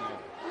way too long.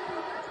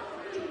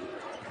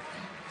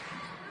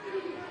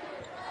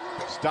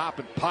 Stop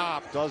and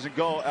pop. Doesn't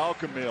go. El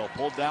Camille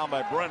pulled down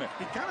by Brennan.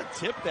 He kind of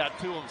tipped that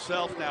to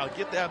himself now.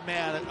 Get that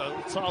man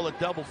a solid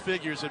double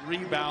figures and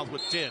rebounds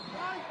with 10.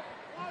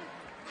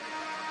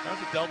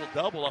 That's a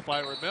double-double, if I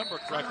remember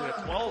correctly.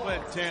 A 12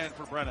 and 10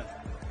 for Brennan.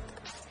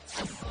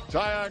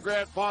 Tyon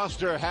Grant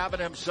Foster having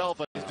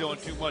himself. He's doing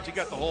too much. He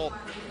got the whole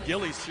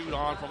ghillie suit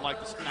on from like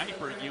the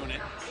sniper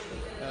unit,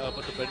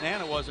 but the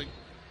banana wasn't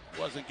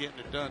getting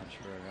it done.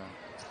 Sure, yeah.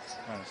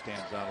 Kind of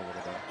stands out a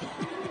little bit.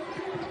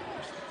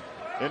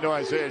 Into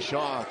Isaiah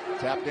Shaw.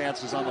 Tap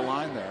dances on the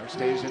line there.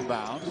 Stays in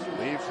bounds.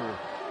 Leave for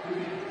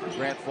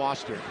Grant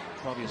Foster.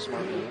 Probably a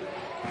smart move.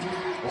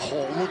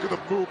 Oh, look at the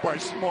move by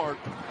Smart.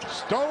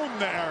 Stone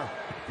there.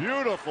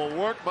 Beautiful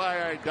work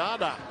by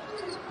Aidana.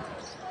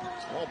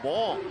 Small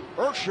ball.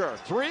 Ursher,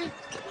 3.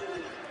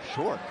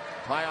 Short.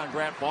 Tie on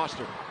Grant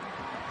Foster.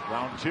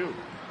 Round 2.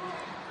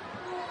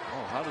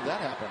 Oh, how did that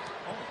happen?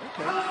 Oh,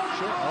 okay.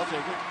 Sure, I'll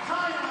take it.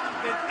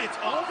 It's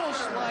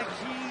almost like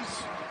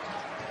he's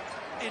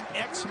in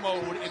X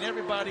mode and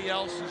everybody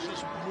else is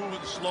just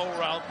moving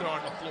slower out there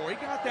on the floor. He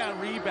got that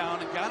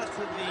rebound and got it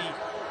to the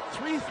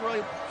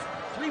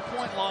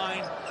three-point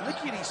line.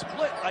 Lickety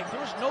split. Like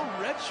there's no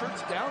red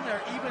shirts down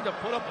there even to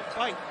put up a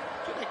fight.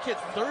 Get that kid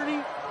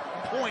 30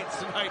 points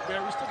tonight,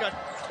 man. We still got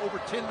over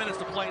 10 minutes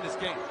to play in this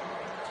game.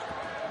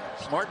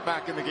 Smart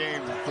back in the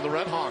game for the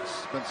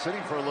Redhawks. Been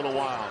sitting for a little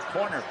while.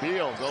 Corner,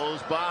 Beal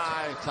goes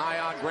by. Tie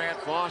on Grant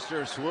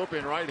Foster,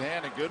 swooping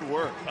right-handed. Good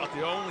work. About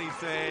the only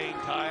thing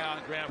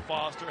Tyon Grant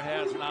Foster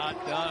has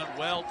not done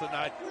well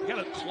tonight. You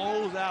got to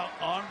close out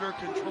under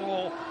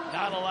control,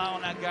 not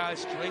allowing that guy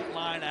straight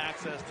line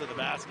access to the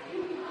basket.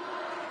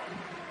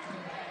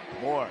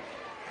 Moore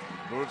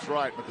moves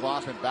right.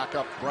 McLaughlin back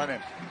up.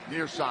 Brennan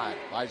near side.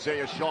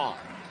 Isaiah Shaw.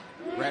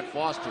 Grant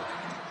Foster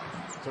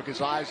took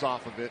his eyes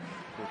off of it.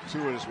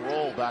 Two at his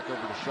roll back over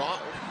to Shaw.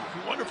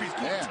 You wonder if he's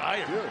getting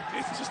tired. Dude.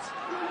 It's just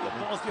the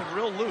ball's getting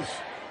real loose.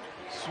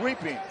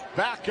 Sweeping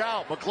back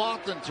out.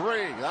 McLaughlin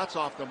 3. That's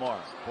off the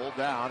mark. Pulled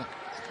down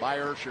by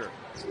Ursher.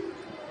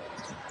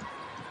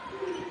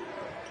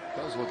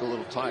 Does look a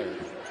little tired.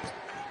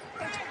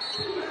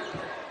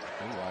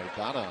 I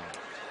got a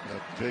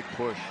big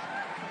push.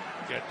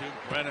 Yeah, Duke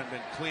Brennan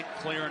been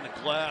clearing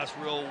the glass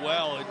real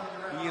well,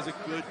 and he has a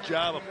good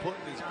job of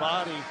putting his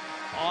body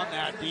on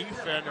that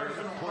defender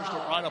and pushed him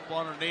right up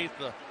underneath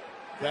the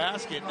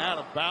basket and out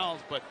of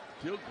bounds. But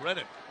Duke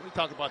Brennan, we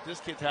talk about this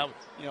kid's having,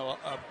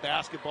 a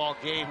basketball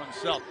game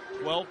himself.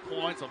 12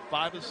 points on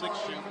 5 of 6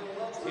 shooting.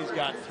 He's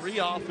got 3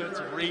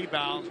 offensive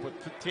rebounds with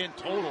 10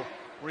 total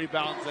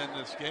rebounds in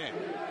this game.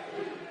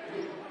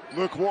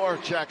 Luke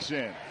Ward checks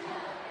in,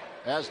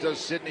 as does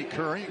Sidney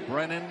Curry,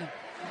 Brennan,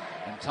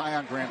 and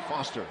Tyon Grant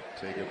Foster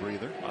take a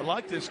breather. I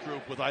like this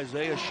group with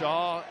Isaiah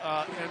Shaw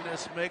in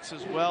this mix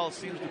as well. It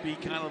seems to be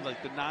kind of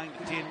like the 9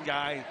 to 10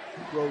 guy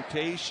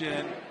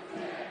rotation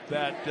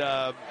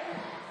that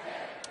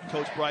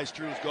Coach Bryce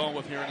Drew is going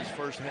with here in his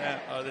first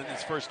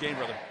game,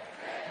 brother.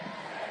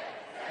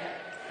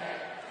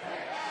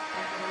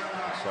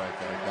 Looks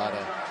like I got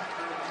a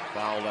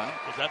foul out.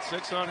 Was that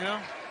 6 on him?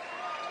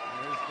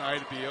 This night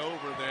to be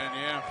over then.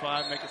 Yeah,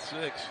 5 make it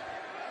 6.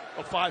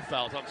 Oh, 5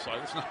 fouls. I'm sorry.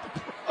 That's not the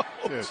pros.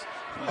 Dude,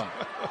 come on.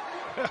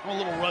 I'm a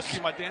little rusty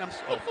my damn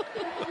self.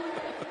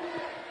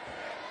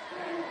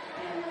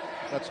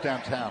 That's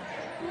downtown.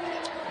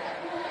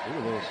 Ooh,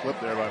 a little slip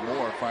there by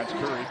Moore. Finds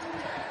Curry.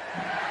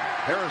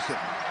 Harrison.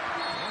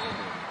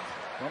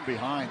 From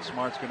behind.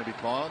 Smart's going to be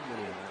called. A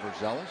little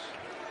overzealous.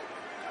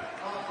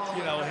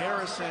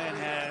 Harrison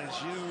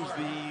has used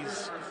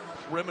these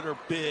perimeter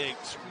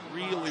bigs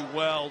really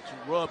well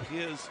to rub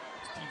his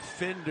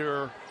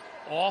defender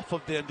off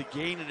of them to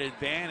gain an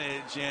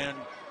advantage, and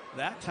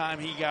that time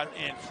he got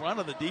in front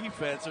of the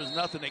defense. There's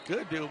nothing they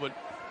could do but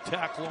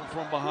tackle him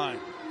from behind.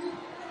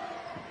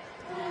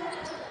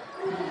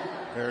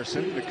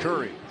 Harrison to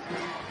Curry.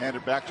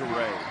 Handed back to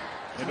Ray.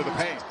 Into the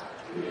paint.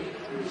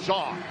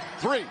 Shaw.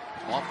 3.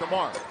 Off the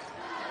mark.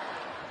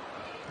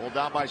 Pulled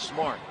down by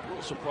Smart. A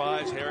little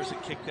surprised Harrison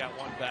kicked that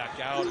one back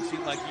out. It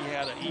seemed like he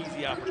had an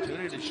easy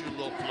opportunity to shoot a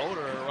little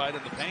floater right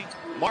in the paint.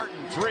 Martin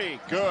 3.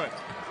 Good.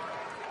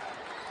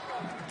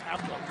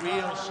 After a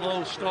real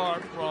slow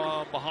start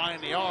from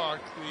behind the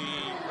arc,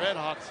 the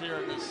Redhawks here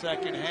in the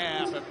second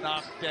half have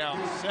knocked down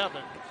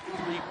 7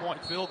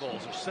 3-point field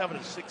goals. They're 7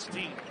 of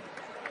 16.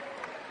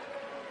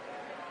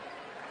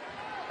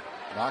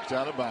 Knocked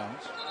out of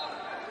bounds.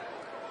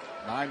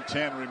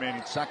 9:10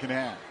 remaining second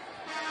half.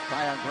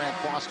 Tyon Grant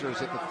Foster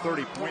is at the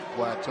 30-point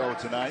plateau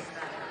tonight.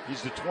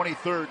 He's the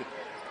 23rd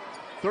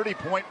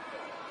 30-point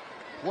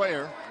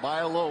player by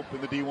a lope in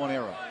the D1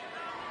 era.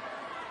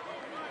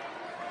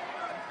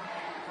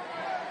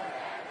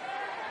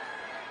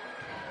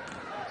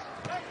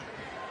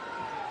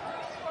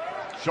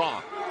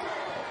 Shaw.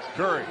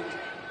 Curry.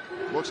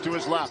 Looks to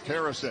his left.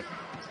 Harrison.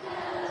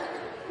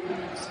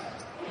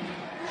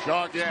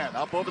 Shaw again.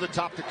 Up over the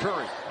top to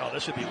Curry. Oh,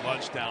 this should be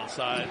lunch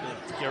downside.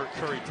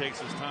 Curry takes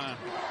his time.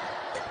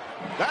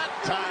 That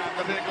time,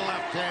 the big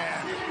left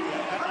hand.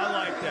 I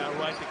like that,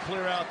 right? To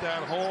clear out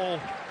that hole.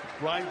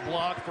 Right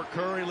block for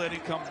Curry. Let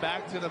him come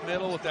back to the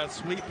middle with that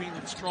sweeping,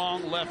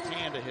 strong left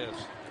hand of his.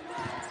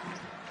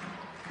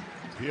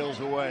 Peels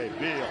away.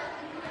 Beal.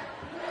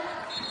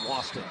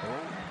 Lost it.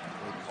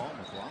 Good call,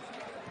 McLaughlin.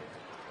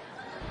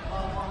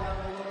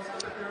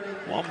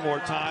 One more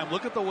time.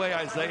 Look at the way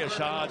Isaiah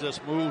Shaw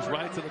just moves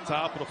right to the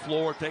top of the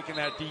floor, taking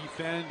that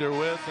defender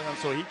with him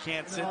so he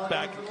can't sit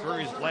back in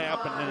Curry's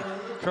lap. And then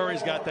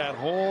Curry's got that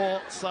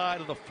whole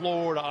side of the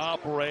floor to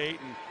operate.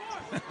 And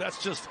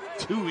That's just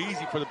too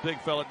easy for the big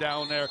fella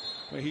down there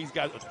when he's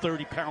got a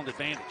 30-pound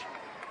advantage.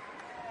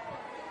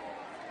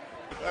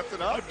 That's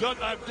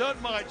enough. I've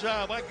done my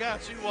job. I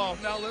got you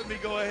off. Now let me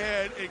go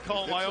ahead and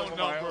call my own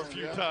number a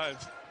few times.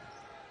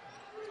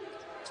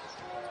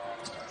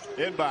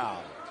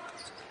 Inbound.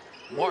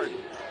 Martin.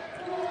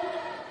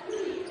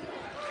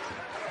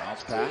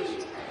 Bounce pass.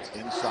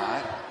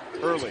 Inside.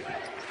 Early.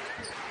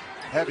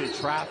 Heavy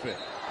traffic.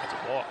 That's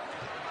a walk.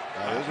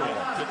 That is a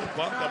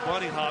walk. The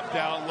bunny hop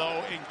down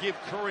low and give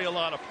Curry a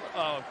lot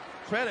of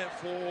credit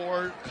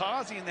for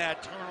causing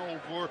that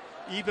turnover.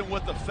 Even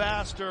with the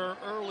faster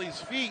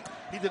Early's feet,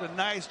 he did a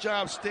nice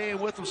job staying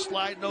with him,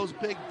 sliding those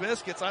big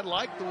biscuits. I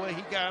like the way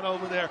he got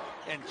over there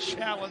and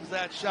challenged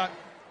that shot,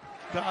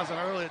 causing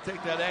Early to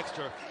take that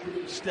extra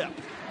step.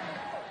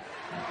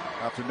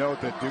 I have to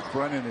note that Duke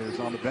Brennan is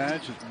on the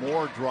bench as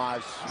Moore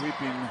drives,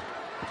 sweeping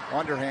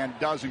underhand,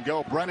 doesn't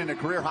go. Brennan a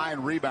career high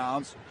in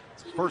rebounds.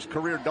 His first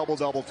career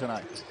double-double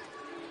tonight.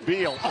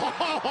 Beal.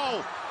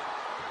 Oh!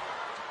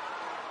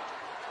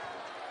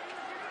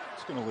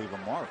 It's going to leave a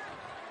mark.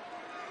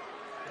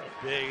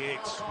 A big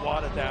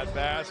swat at that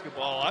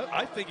basketball.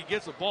 I think he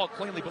gets the ball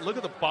cleanly, but look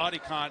at the body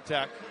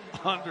contact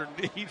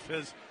underneath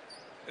as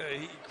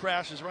he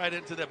crashes right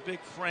into that big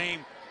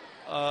frame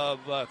of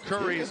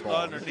Curry's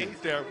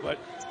underneath there. But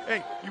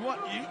hey, you're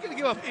going to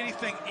give up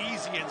anything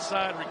easy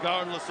inside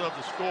regardless of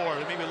the score.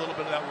 Maybe a little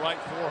bit of that right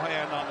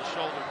forehand on the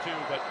shoulder too,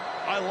 but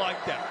I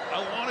like that. I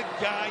want a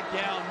guy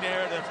down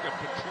there that's going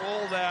to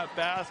control that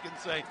basket and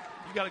say,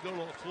 you got to go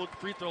to the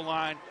free throw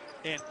line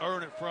and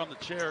earn it from the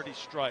charity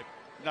stripe.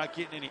 Not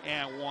getting any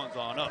and ones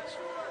on us.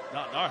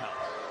 Not in our house.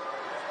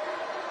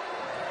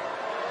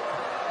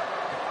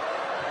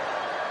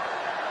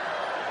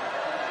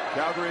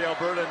 Calgary,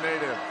 Alberta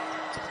native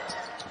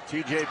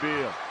TJ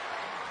Beal.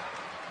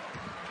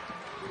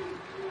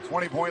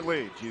 20-point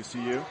lead,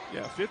 GCU.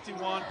 Yeah,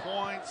 51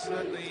 points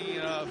in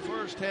the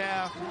first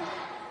half.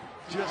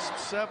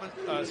 Just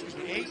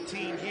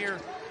 18 here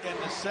in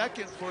the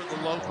second for the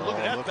local. Look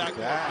at that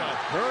backcourt.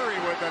 Curry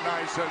with a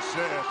nice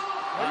assist.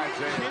 Are you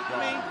kidding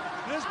me?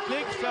 This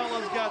big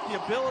fella's got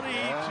the ability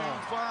to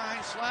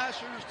find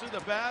slashers to the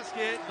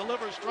basket,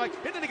 deliver a strike,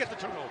 and then he gets the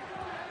turnover.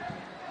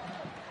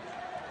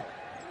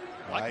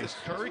 Like this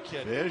Curry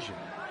kid. Vision.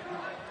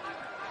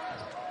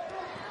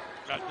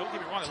 Don't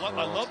get me wrong,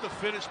 I love the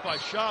finish by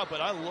Shaw,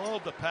 but I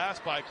love the pass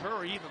by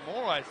Curry even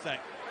more, I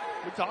think.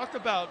 We talked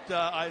about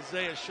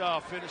Isaiah Shaw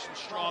finishing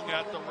strong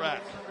at the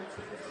rack.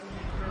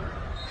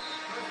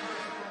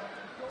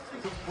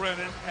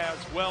 Brennan as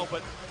well,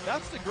 but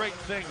that's the great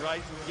thing, right?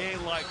 In a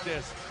game like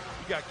this,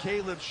 you got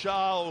Caleb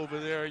Shaw over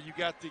there. You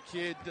got the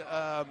kid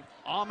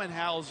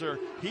Amenhauser.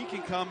 He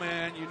can come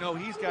in. You know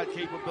he's got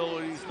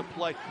capabilities to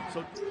play.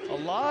 So a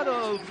lot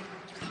of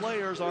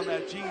players on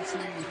that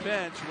GCU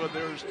bench where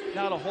there's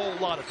not a whole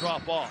lot of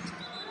drop off.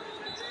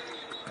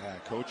 Yeah,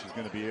 coach is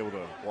going to be able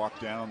to walk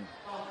down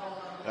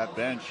that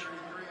bench.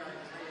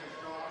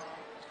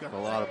 He's got a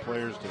lot of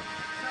players to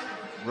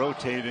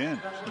rotate in.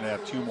 He's going to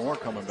have two more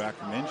coming back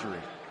from injury.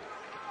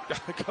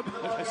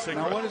 I say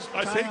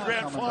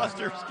Grant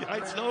Foster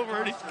skites over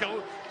and he's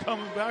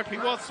coming back. He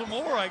wants some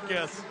more, I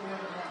guess.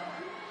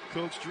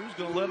 Coach Drew's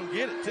going to let him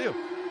get it, too.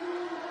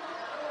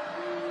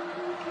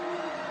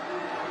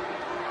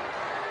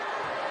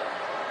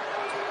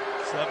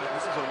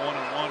 This is a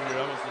 1-and-1 here.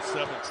 That was the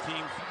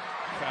 17th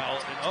foul.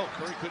 And,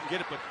 Curry couldn't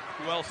get it, but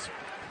who else?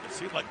 It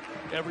seemed like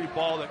every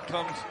ball that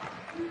comes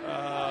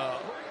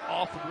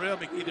off the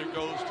rim, it either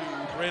goes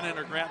to Brennan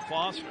or Grant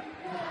Foster.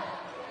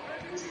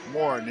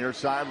 Moore near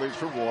side leaves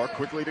for Moore.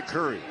 Quickly to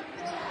Curry.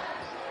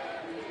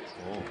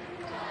 Oh,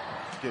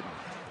 getting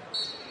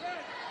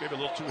maybe a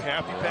little too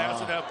happy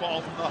passing that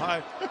ball from the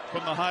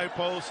high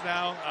post.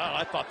 Now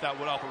I thought that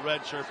went off a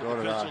red shirt,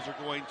 but the officials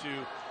are going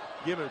to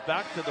give it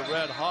back to the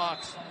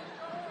Redhawks.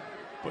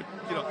 But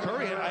you know,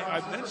 Curry,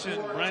 I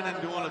mentioned Brennan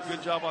doing a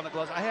good job on the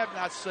glass. I have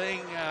not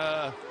saying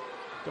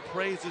the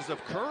praises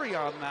of Curry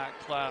on that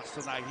class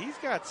tonight. He's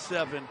got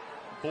 7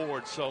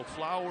 boards, so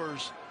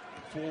flowers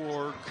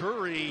for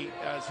Curry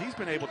as he's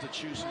been able to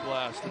choose some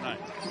glass tonight.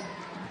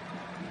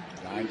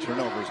 9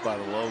 turnovers by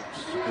the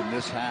Lopes in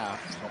this half.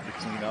 Something to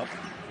clean up.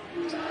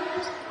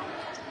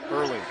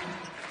 Early.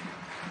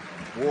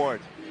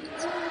 Ward.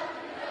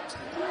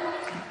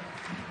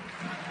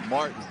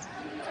 Martin.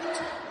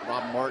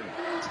 Rob Martin.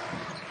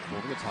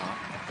 Over the top.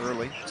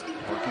 Early.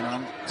 Working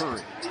on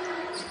Curry.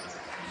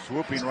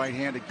 Swooping right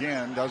hand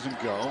again.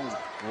 Doesn't go.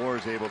 Moore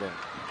is able to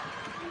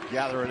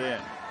gather it in.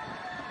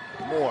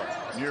 Moore.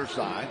 Near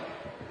side.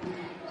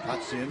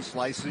 Cuts in.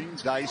 Slicing.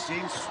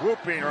 Dicing.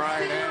 Swooping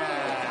right in.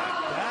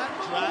 That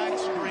drag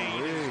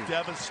screen is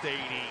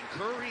devastating.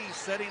 Curry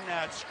setting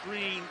that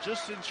screen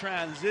just in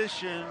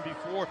transition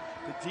before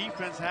the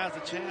defense has a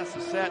chance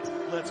to set.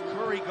 Lets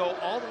Curry go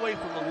all the way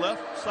from the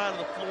left side of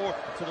the floor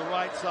to the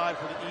right side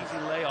for the easy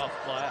layoff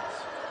glass.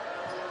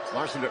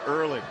 Larson to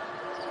Early.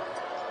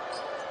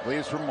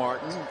 Leaves for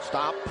Martin.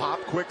 Stop, pop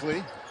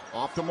quickly.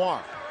 Off the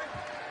mark.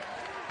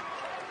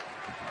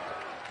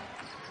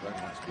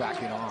 Redhawks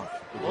backing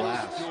off the Wolves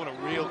glass. doing a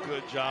real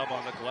good job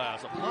on the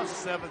glass. A plus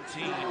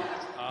 17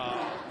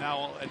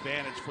 now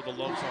advantage for the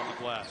Lopes on the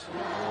glass.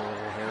 Oh,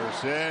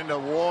 Harrison to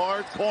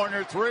Ward,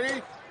 corner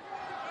three.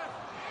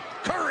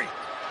 Curry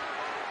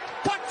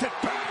puts it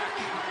back.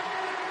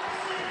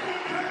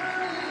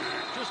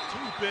 Just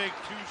too big,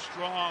 too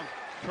strong.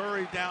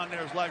 Curry down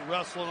there is like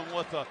wrestling him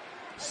with a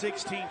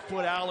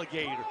 16-foot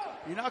alligator.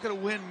 You're not going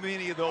to win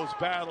many of those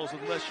battles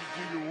unless you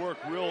do your work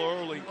real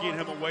early and get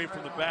him away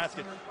from the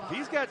basket. If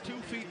he's got 2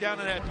 feet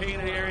down in that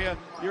painted area,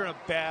 you're in a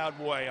bad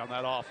way on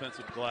that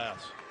offensive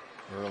glass.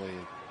 Early,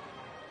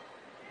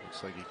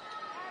 looks like he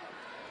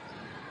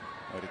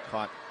might have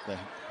caught the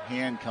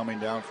hand coming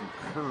down from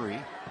Curry.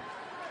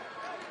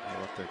 He'll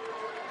have to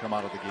come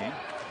out of the game.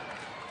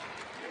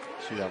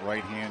 See that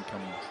right hand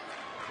come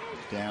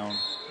down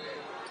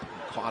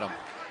and caught him.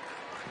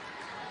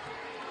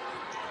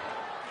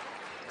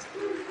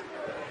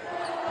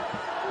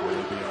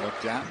 Really being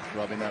looked at,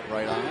 rubbing that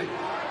right eye.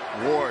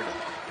 Ward,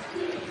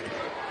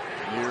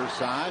 near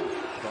side,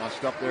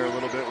 crossed up there a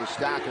little bit with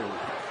Stacker.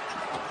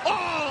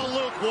 Oh,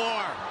 Luke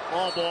Ward,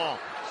 all ball.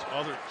 This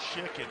other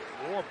chicken,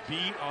 Ward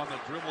beat on the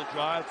dribble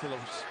drive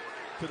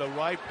to the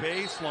right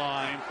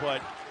baseline,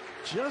 but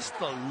just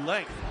the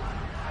length.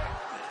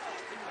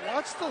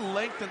 Watch the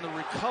length and the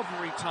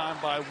recovery time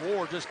by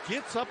Ward. Just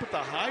gets up at the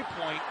high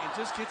point and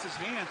just gets his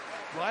hand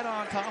right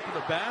on top of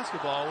the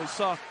basketball. We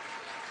saw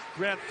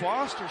Grant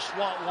Foster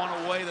swat one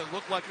away that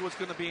looked like it was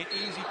going to be an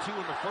easy two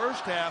in the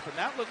first half, and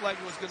that looked like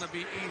it was going to be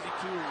easy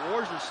two.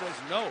 Warrior says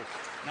no,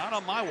 not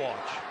on my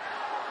watch.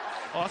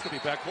 Oh, that's going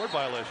to be a backcourt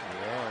violation.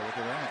 Yeah, look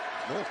at that.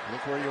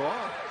 Look where you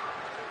are.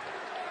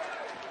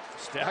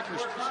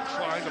 Stacker's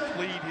trying to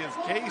plead his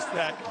case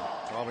that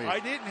Probably. I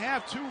didn't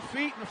have 2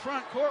 feet in the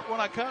front court when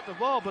I caught the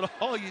ball, but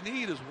all you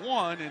need is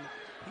one, and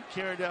he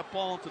carried that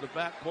ball into the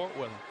backcourt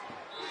with him.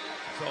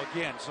 So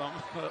again, some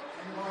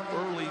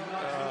early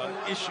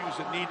issues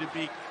that need to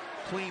be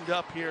cleaned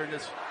up here in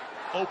this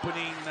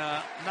opening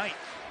night.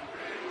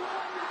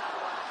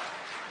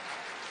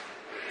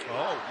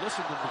 Oh,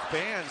 listen to the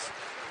fans,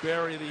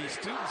 Barry. The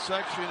student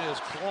section is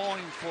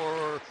calling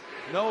for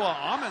Noah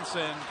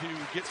Amundsen to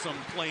get some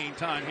playing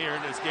time here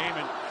in this game,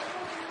 and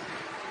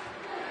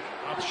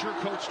I'm sure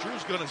Coach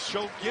Drew's going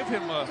to give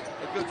him a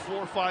good 4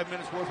 or 5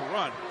 minutes worth of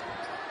run.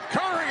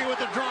 Curry with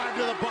the drive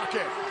to the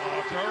bucket.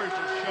 Oh, Curry's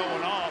just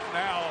showing off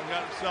now.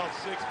 Got himself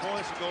 6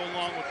 points to go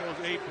along with those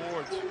 8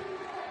 boards.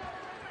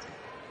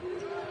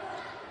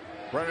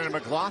 Brennan and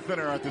McLaughlin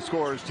are at the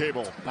scorer's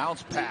table.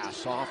 Bounce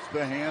pass off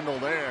the handle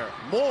there.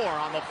 Moore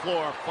on the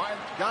floor.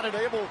 Got it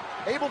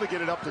able to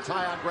get it up to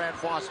tie on Grant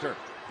Foster.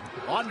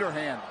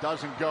 Underhand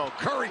doesn't go.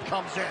 Curry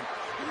comes in.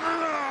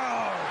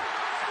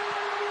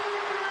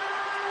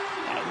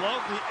 I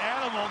love the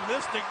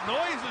animalistic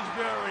noises,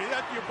 Barry.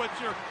 But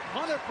you're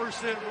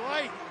 100%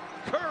 right.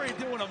 Curry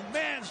doing a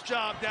man's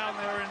job down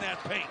there in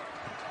that paint.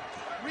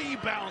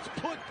 Rebounds,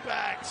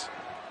 putbacks,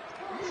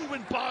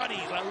 moving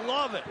bodies. I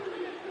love it.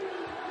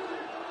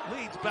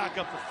 Leads back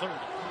up to 30.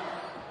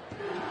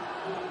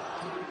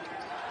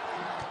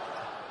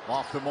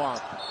 Off the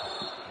mark.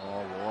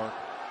 Oh, Ward.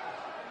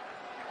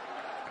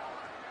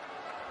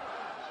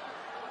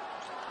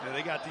 Yeah,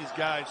 they got these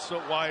guys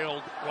so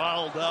wild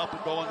up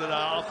and going to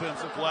the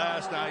offensive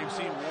glass. Now you've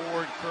seen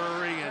Ward,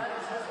 Curry, and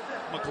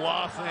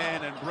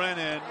McLaughlin and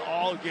Brennan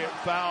all get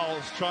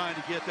fouls trying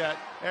to get that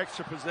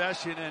extra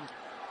possession. And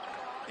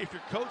if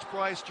you're Coach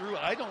Bryce Drew,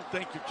 I don't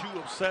think you're too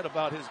upset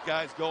about his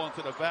guys going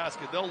to the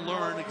basket. They'll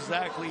learn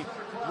exactly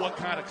what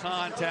kind of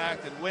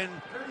contact and when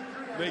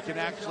they can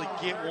actually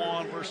get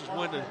one versus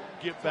when to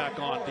get back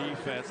on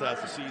defense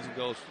as the season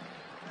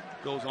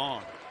goes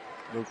on.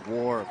 Luke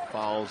Ward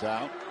fouls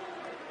out.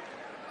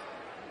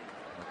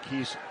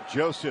 Marquise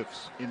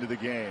Josephs into the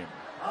game.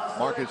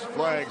 Marcus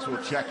Fleggs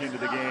will check into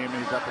the game.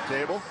 He's at the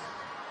table.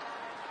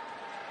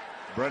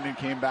 Brendan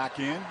came back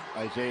in.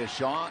 Isaiah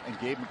Shaw and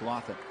Gabe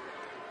McLaughlin.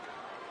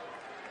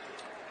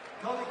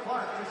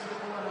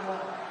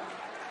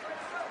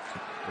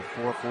 With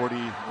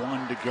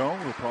 4:41 to go,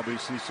 we'll probably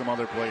see some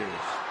other players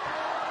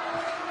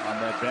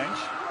on that bench.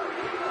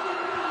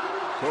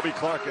 Kobe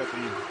Clark at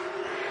the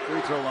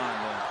free throw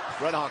line.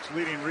 The Redhawks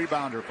leading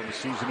rebounder from a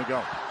season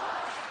ago.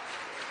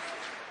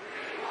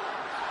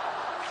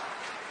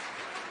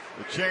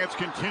 The chance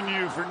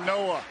continue for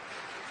Noah.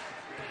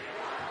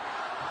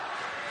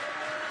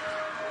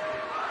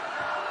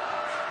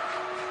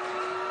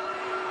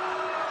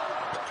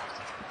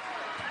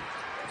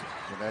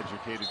 An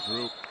educated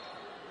group.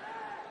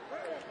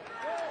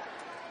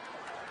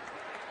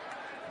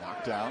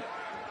 Knocked out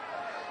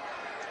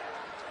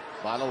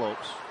by the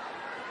Lopes.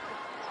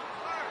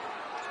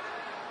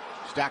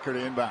 Stacker to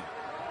inbound.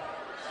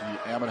 See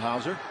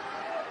Amenhauser.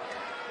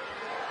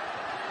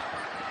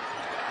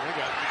 They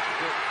got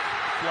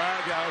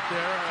flag out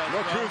there.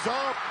 Look who's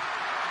up.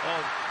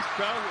 Oh,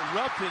 crowd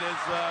erupted as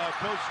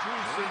Coach Drew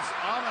sends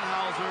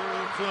Amenhauser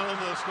to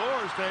the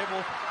scorer's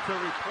table to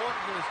report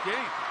this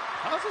game.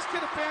 How's this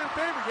kid a fan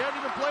favorite? He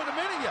hasn't even played a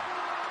minute yet.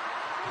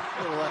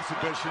 A little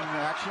exhibition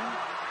action.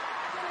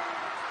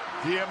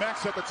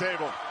 DMX at the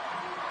table.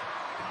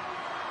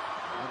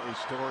 a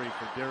story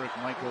for Derek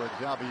Michael at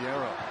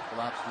Xaviero.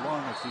 Collapsed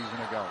lung a season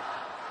ago.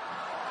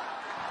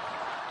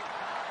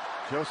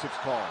 Joseph's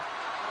call.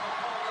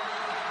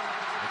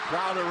 The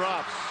crowd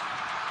erupts.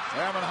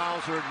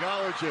 Ammenhauser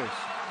acknowledges.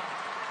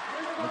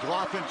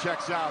 McLaughlin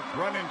checks out.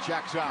 Brennan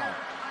checks out.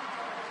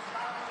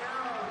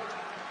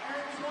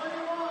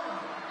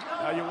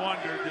 Now you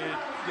wonder,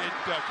 did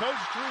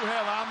Coach Drew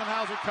have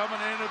Ammenhauser coming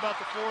in at about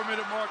the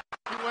 4-minute mark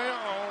anyway,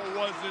 or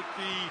was it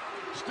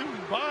the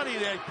student body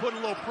that put a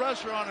little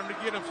pressure on him to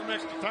get him some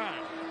extra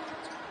time?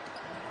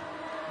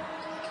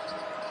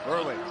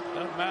 Early.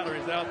 Doesn't matter.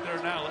 He's out there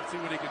now. Let's see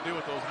what he can do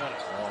with those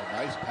minutes. Oh,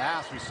 nice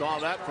pass. We saw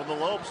that from the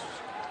Lopes.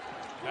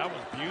 That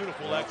was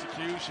beautiful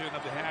execution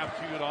of the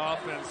half-court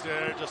offense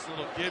there. Just a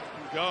little give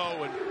and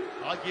go, and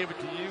I'll give it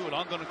to you, and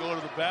I'm going to go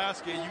to the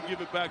basket. You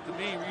give it back to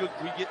me.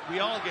 We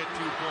all get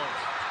 2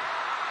 points.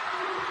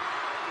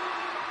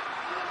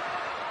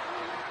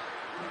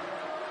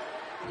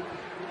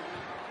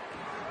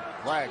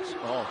 Flags.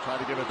 Oh, tried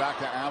to give it back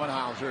to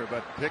Ammenhauser,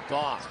 but picked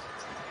off.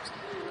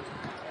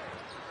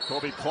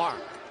 Kobe Clark.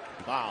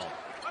 Foul.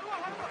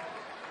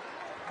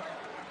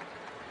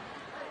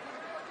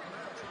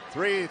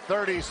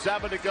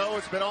 3:37 to go.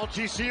 It's been all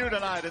GCU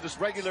tonight in this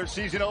regular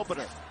season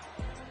opener.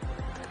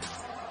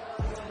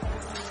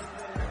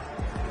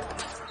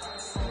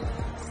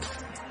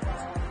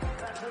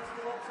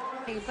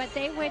 But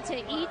they went to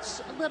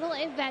each little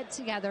event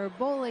together,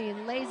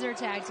 bowling, laser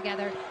tag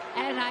together,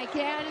 and I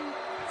can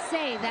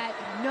say that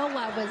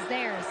Noah was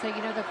there, so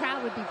you know the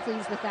crowd would be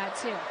pleased with that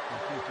too.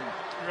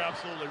 You're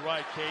absolutely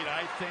right, Kate.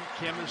 I think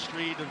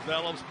chemistry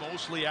develops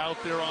mostly out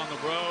there on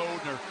the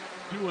road. They're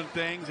doing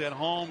things at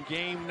home,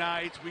 game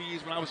nights.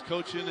 When I was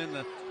coaching in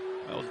that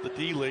was the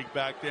D League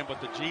back then,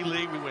 but the G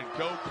League, we went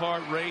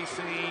go-kart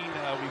racing.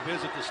 We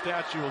visited the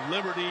Statue of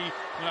Liberty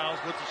when I was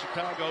with the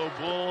Chicago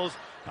Bulls.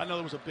 I know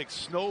there was a big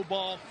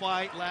snowball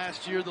fight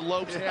last year the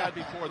Lopes had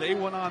before they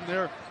went on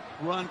their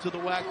run to the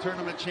WAC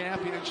tournament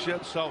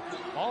championship. So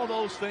all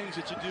those things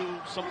that you do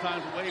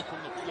sometimes away from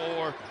the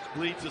floor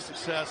lead to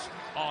success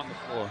on the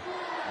floor.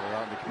 We're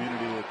out in the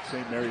community at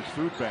St. Mary's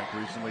Food Bank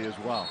recently as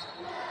well.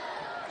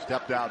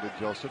 Stepped out at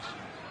Joseph's.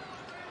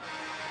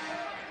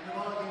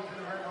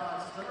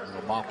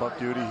 A mop-up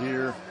duty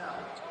here.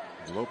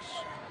 The Lopes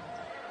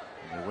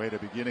on their way to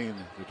beginning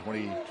the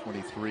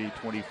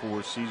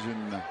 2023-24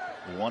 season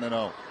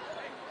 1-0.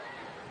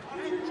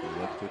 They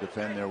look to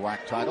defend their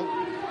WAC title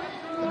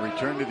and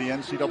return to the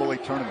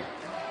NCAA tournament.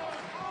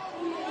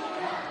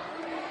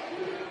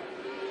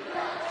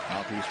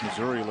 Southeast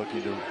Missouri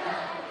looking to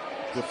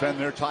defend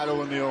their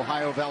title in the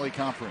Ohio Valley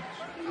Conference.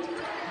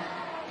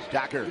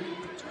 Stacker.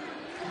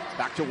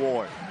 Back to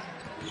Ward.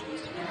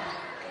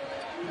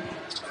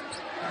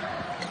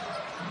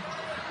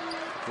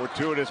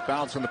 Fortuitous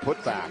bounce on the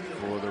putback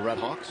for the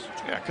Redhawks.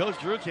 Yeah, Coach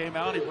Drew came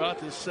out. He brought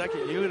this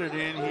second unit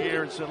in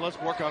here and said, let's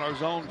work on our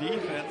zone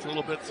defense a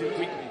little bit, see if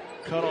we can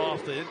cut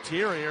off the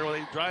interior where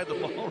they drive the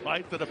ball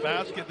right to the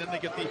basket. Then they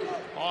get the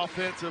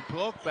offensive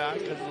poke back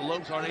because the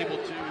Lopes aren't able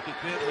to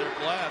defend their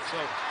glass. So,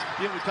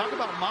 yeah, we talk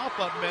about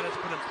mop-up minutes,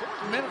 but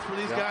important minutes for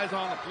these guys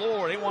on the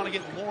floor. They want to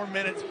get more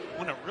minutes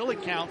when it really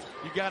counts.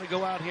 You got to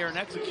go out here and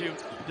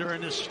execute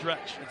during this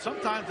stretch. And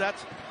sometimes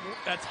that's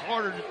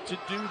harder to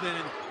do than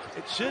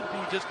it should be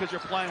just because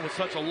you're playing with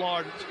such a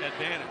large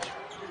advantage.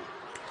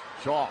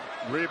 Shaw,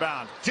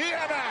 rebound. TMX!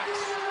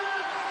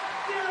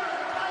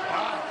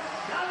 Wow.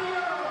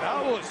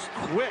 That was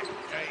quick.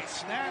 He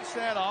snatched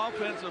that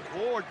offensive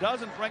board,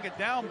 doesn't bring it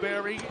down,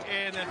 Barry,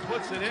 and then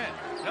puts it in.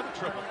 Another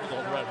triple for the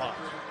Redhawks.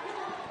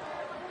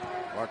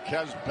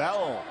 Marquez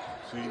Bell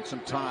seeing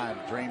some time,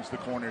 drains the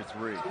corner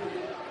three.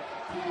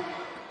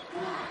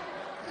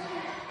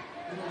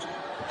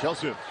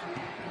 Joseph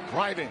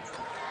driving.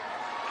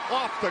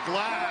 Off the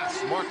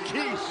glass,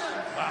 Marquise.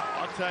 Wow,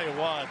 I'll tell you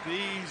what,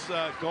 these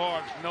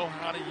guards know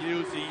how to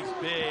use these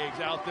bigs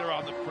out there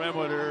on the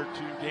perimeter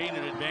to gain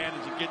an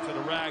advantage and get to the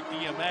rack.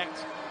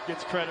 DMX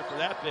gets credit for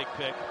that big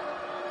pick.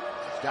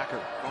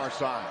 Stacker, far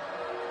side.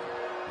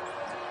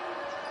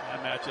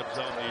 That matchup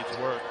zone needs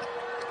work.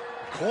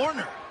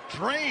 Corner,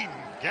 drain,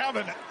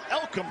 Gavin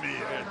Elkamy.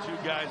 Yeah,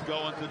 two guys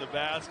going to the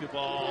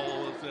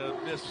basketball with a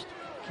missed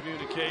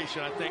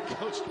communication. I think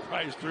Coach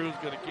Bryce Drew's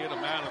going to get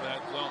him out of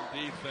that zone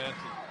defense.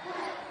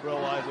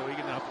 Realize that we're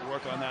going to have to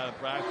work on that in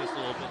practice a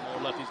little bit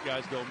more. Let these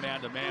guys go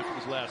man-to-man for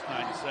his last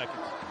 90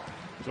 seconds.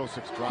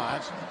 Joseph's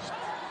drives.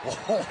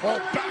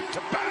 Back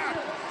to back.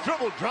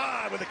 Dribble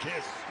drive with a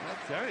kiss.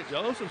 I tell you,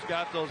 Joseph's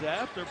got those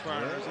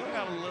afterburners. He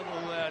got a little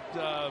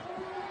of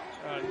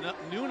that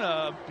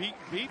Nuna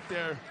beat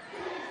there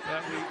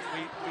that we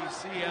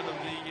see out of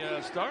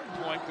the starting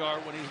point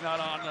guard when he's not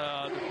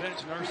on the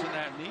bench nursing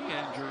that knee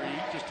injury.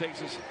 He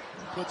just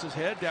puts his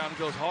head down and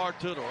goes hard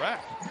to the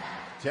rack.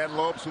 10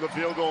 Lopes with a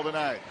field goal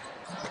tonight.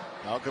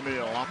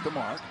 Alcamillo off the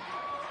mark.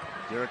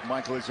 Derek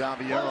Michael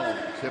Xaviero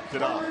tipped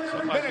it up.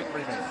 Minute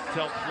remaining.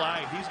 Tell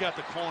Flag, he's got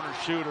the corner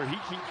shooter. He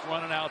keeps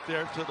running out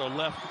there to the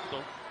left,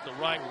 the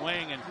right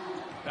wing, and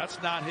that's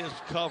not his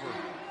cover.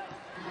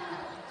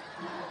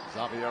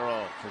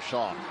 Xaviero for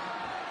Shaw.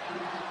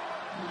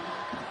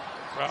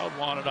 Crowd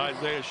wanted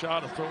Isaiah Shaw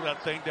to throw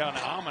that thing down to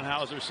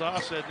Amenhauser. Shaw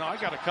said, no, I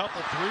got a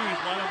couple threes.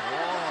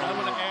 I'm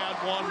going to add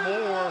one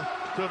more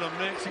to the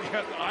mix. He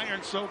got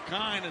iron so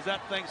kind as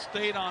that thing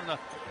stayed on the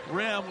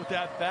rim with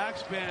that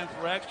backspin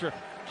for extra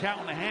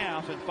count and a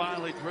half and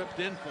finally dripped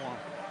in for him.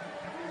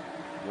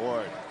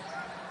 Ward.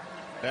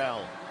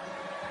 Bell.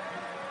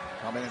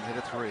 Coming and hit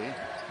a three.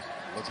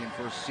 Looking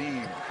for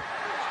seam.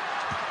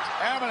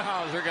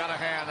 Amenhauser got a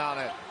hand on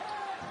it.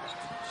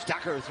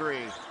 Stacker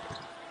three.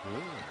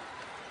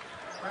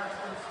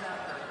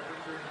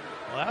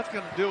 Well, that's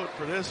going to do it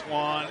for this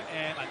one.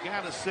 And I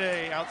got to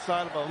say,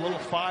 outside of a little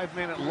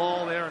 5-minute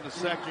lull there in the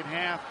second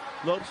half,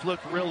 Lopes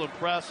looked real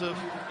impressive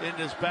in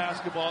this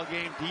basketball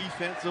game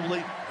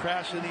defensively,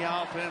 crashing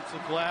the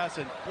offensive glass.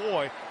 And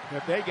boy,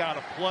 if they got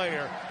a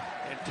player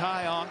in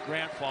Tyon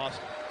Grant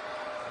Foster.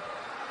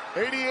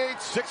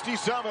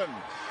 88-67.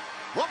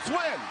 Lopes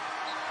win.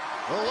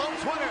 The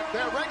Lopes win it,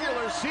 their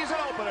regular season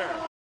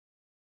opener.